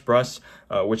this large brush,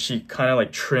 which he kind of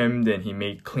like trimmed and he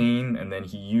made clean, and then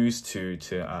he used to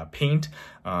paint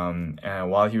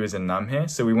while he was in Namhae.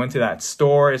 So we went to that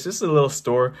store. It's just a little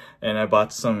store, and I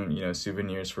bought some, you know,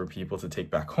 souvenirs for people to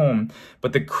take back home.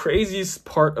 But the craziest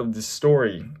part of the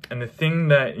story, and the thing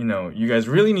that, you know, you guys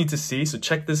really need to see, so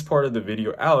check this part of the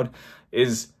video out,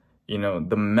 is, you know,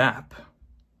 the map,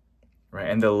 right,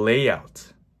 and the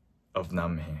layout of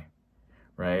Namhae,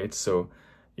 right? So,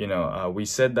 you know, we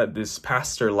said that this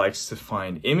pastor likes to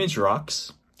find image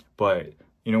rocks, but,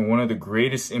 you know, one of the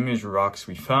greatest image rocks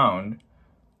we found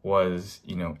was,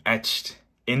 you know, etched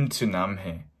into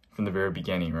Namhae from the very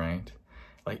beginning, right?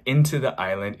 Like into the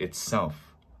island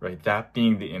itself, right? That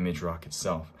being the image rock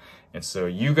itself. And so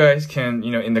you guys can,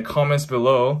 you know, in the comments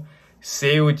below,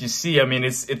 say what you see. I mean,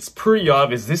 it's pretty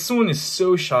obvious. This one is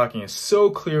so shocking. It's so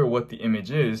clear what the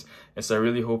image is. And so I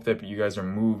really hope that you guys are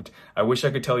moved. I wish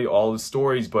I could tell you all the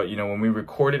stories, but you know, when we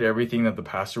recorded everything that the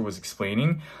pastor was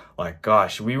explaining, like,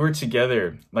 gosh, we were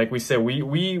together. Like we said,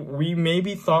 we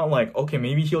maybe thought like, okay,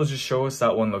 maybe he'll just show us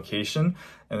that one location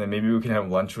and then maybe we can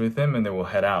have lunch with him and then we'll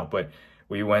head out. But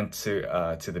we went to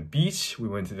the beach, we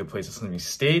went to the place that we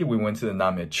stayed, we went to the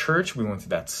Namhae church, we went to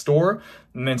that store.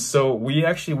 And then so we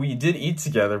did eat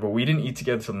together, but we didn't eat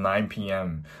together till 9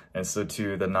 p.m. And so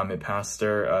to the Namhae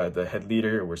pastor, the head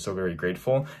leader, we're so very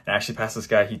grateful. And actually, Pastor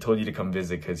Scott, he told you to come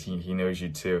visit because he knows you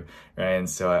too, right? And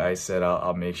so I said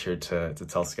I'll make sure to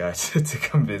tell Scott to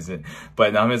come visit.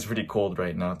 But Namhae is pretty cold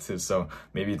right now too, so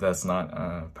maybe that's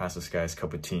not Pastor Scott's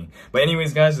cup of tea. But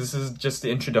anyways, guys, this is just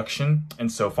the introduction. And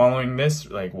so following this,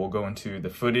 like, we'll go into the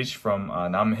footage from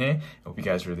Namhae. Hope you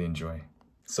guys really enjoy.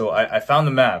 So I found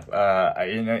the map.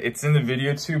 You know, it's in the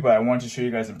video too, but I wanted to show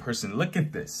you guys in person. Look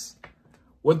at this.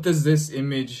 What does this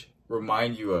image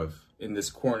remind you of in this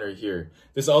corner here?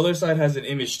 This other side has an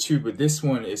image too, but this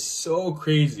one is so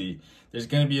crazy. There's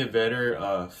gonna be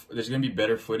better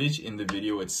footage in the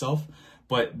video itself,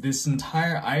 but this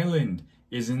entire island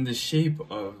is in the shape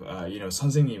of you know,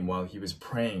 선생님 while he was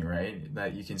praying, right?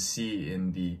 That you can see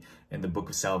in the Book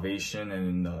of Salvation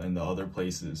and in the other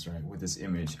places, right? With this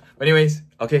image. But anyways,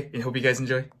 okay, I hope you guys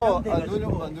enjoy.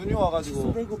 눈이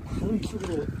와가지고 빼고 바로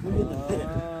이쪽으로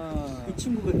돌렸는데 그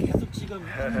친구가 계속 지금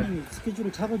하나님이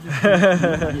스케줄을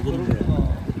잡아주시는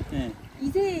아니거든요. 네.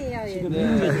 이세예요, 얘. 지금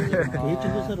교회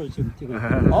전도사로 지금 뛰고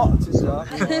있어요. 진짜?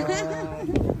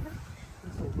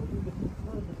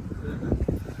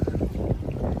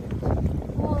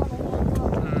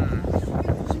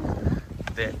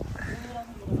 네.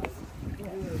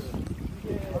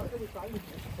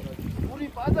 물이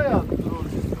빠져야 들어올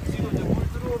수 있어. 지금 이제 물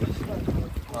들어오는 시간.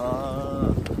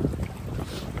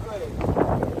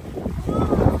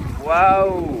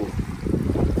 와우.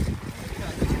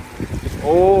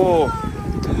 오.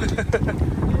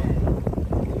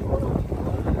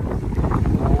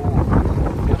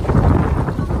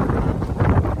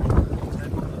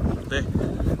 네.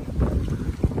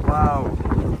 와우.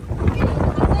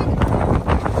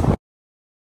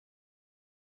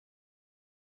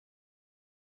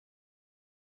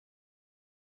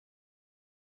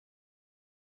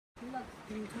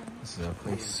 This is a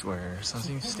place where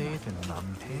선생님 stayed in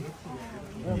Namhae.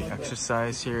 We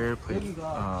exercised here, played,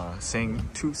 sang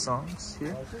 2 songs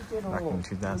here back in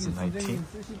 2019.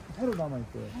 새로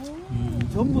남아있대요.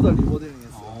 전부 다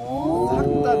리모델링했어요.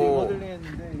 싹 다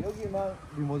리모델링했는데 여기만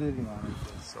리모델링 안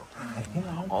했어요. So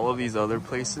all of these other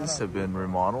places have been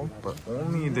remodeled, but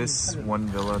only this one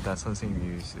villa that 선생님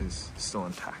used is still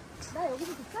intact. 나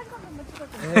여기서 뒷자리 한번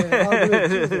찍어줘. 네, 그래,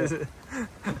 찍으세요.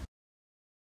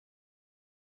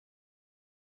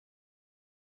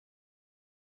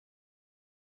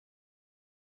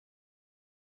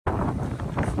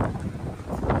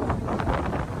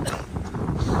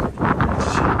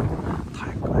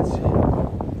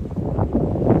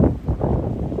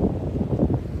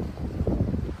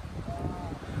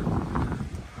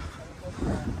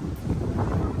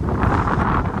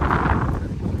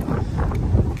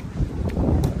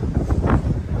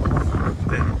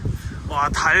 와,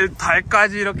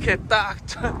 달까지 이렇게 딱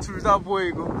둘 다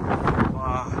보이고.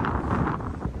 와,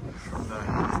 from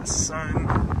the sun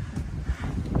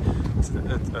to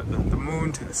the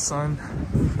moon to the sun,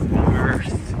 the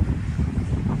earth.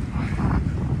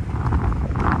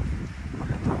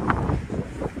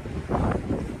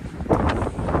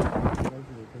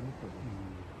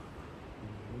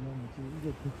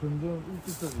 이게 점점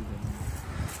일찍적이잖아요.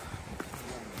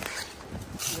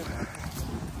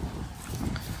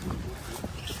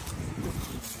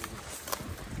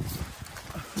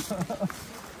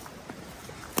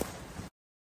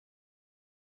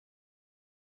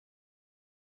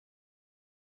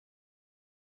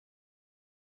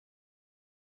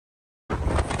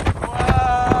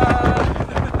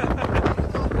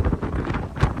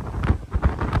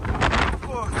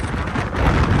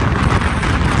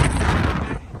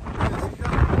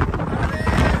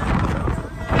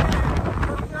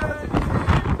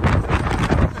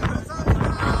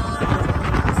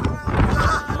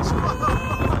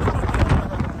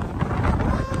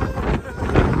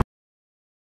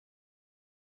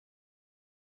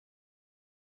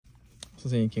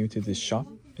 선생님 came to this shop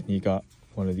and he got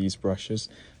one of these brushes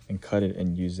and cut it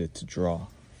and used it to draw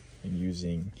and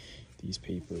using these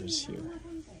papers here.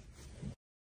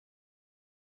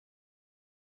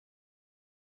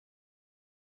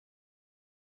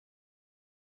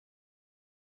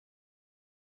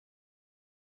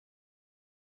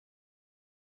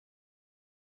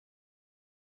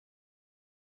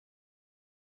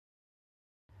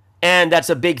 And that's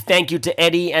a big thank you to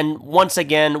Eddie. And once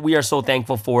again, we are so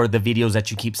thankful for the videos that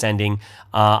you keep sending.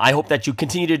 I hope that you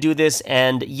continue to do this.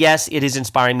 And yes, it is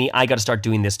inspiring me. I got to start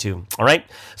doing this too. All right.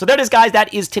 So there it is, guys.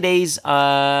 That is today's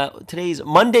Monday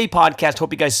podcast.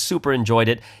 Hope you guys super enjoyed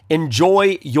it.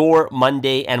 Enjoy your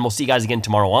Monday. And we'll see you guys again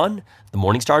tomorrow on the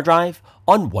Morning Star Drive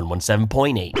on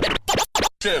 117.8.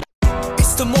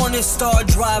 It's the Morning Star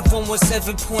Drive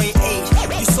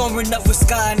 117.8. You soaring up with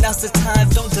sky, now's the time,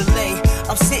 don't delay.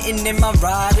 I'm sitting in my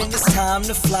ride and it's time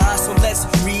to fly. So let's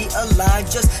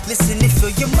realign, just listen and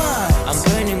fill your mind. I'm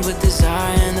burning with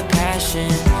desire and the passion.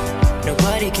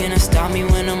 Nobody can stop me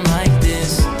when I'm like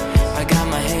this. I got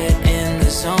my head in the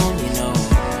zone, you know.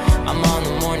 I'm on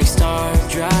the Morning Star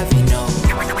Drive, you know.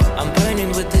 I'm burning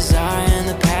with desire and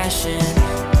the passion.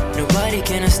 Nobody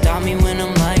can stop me when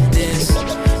I'm like this.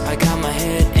 I got my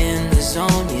head in the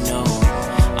zone, you know.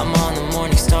 I'm on the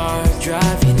Morning Star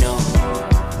Drive, you know.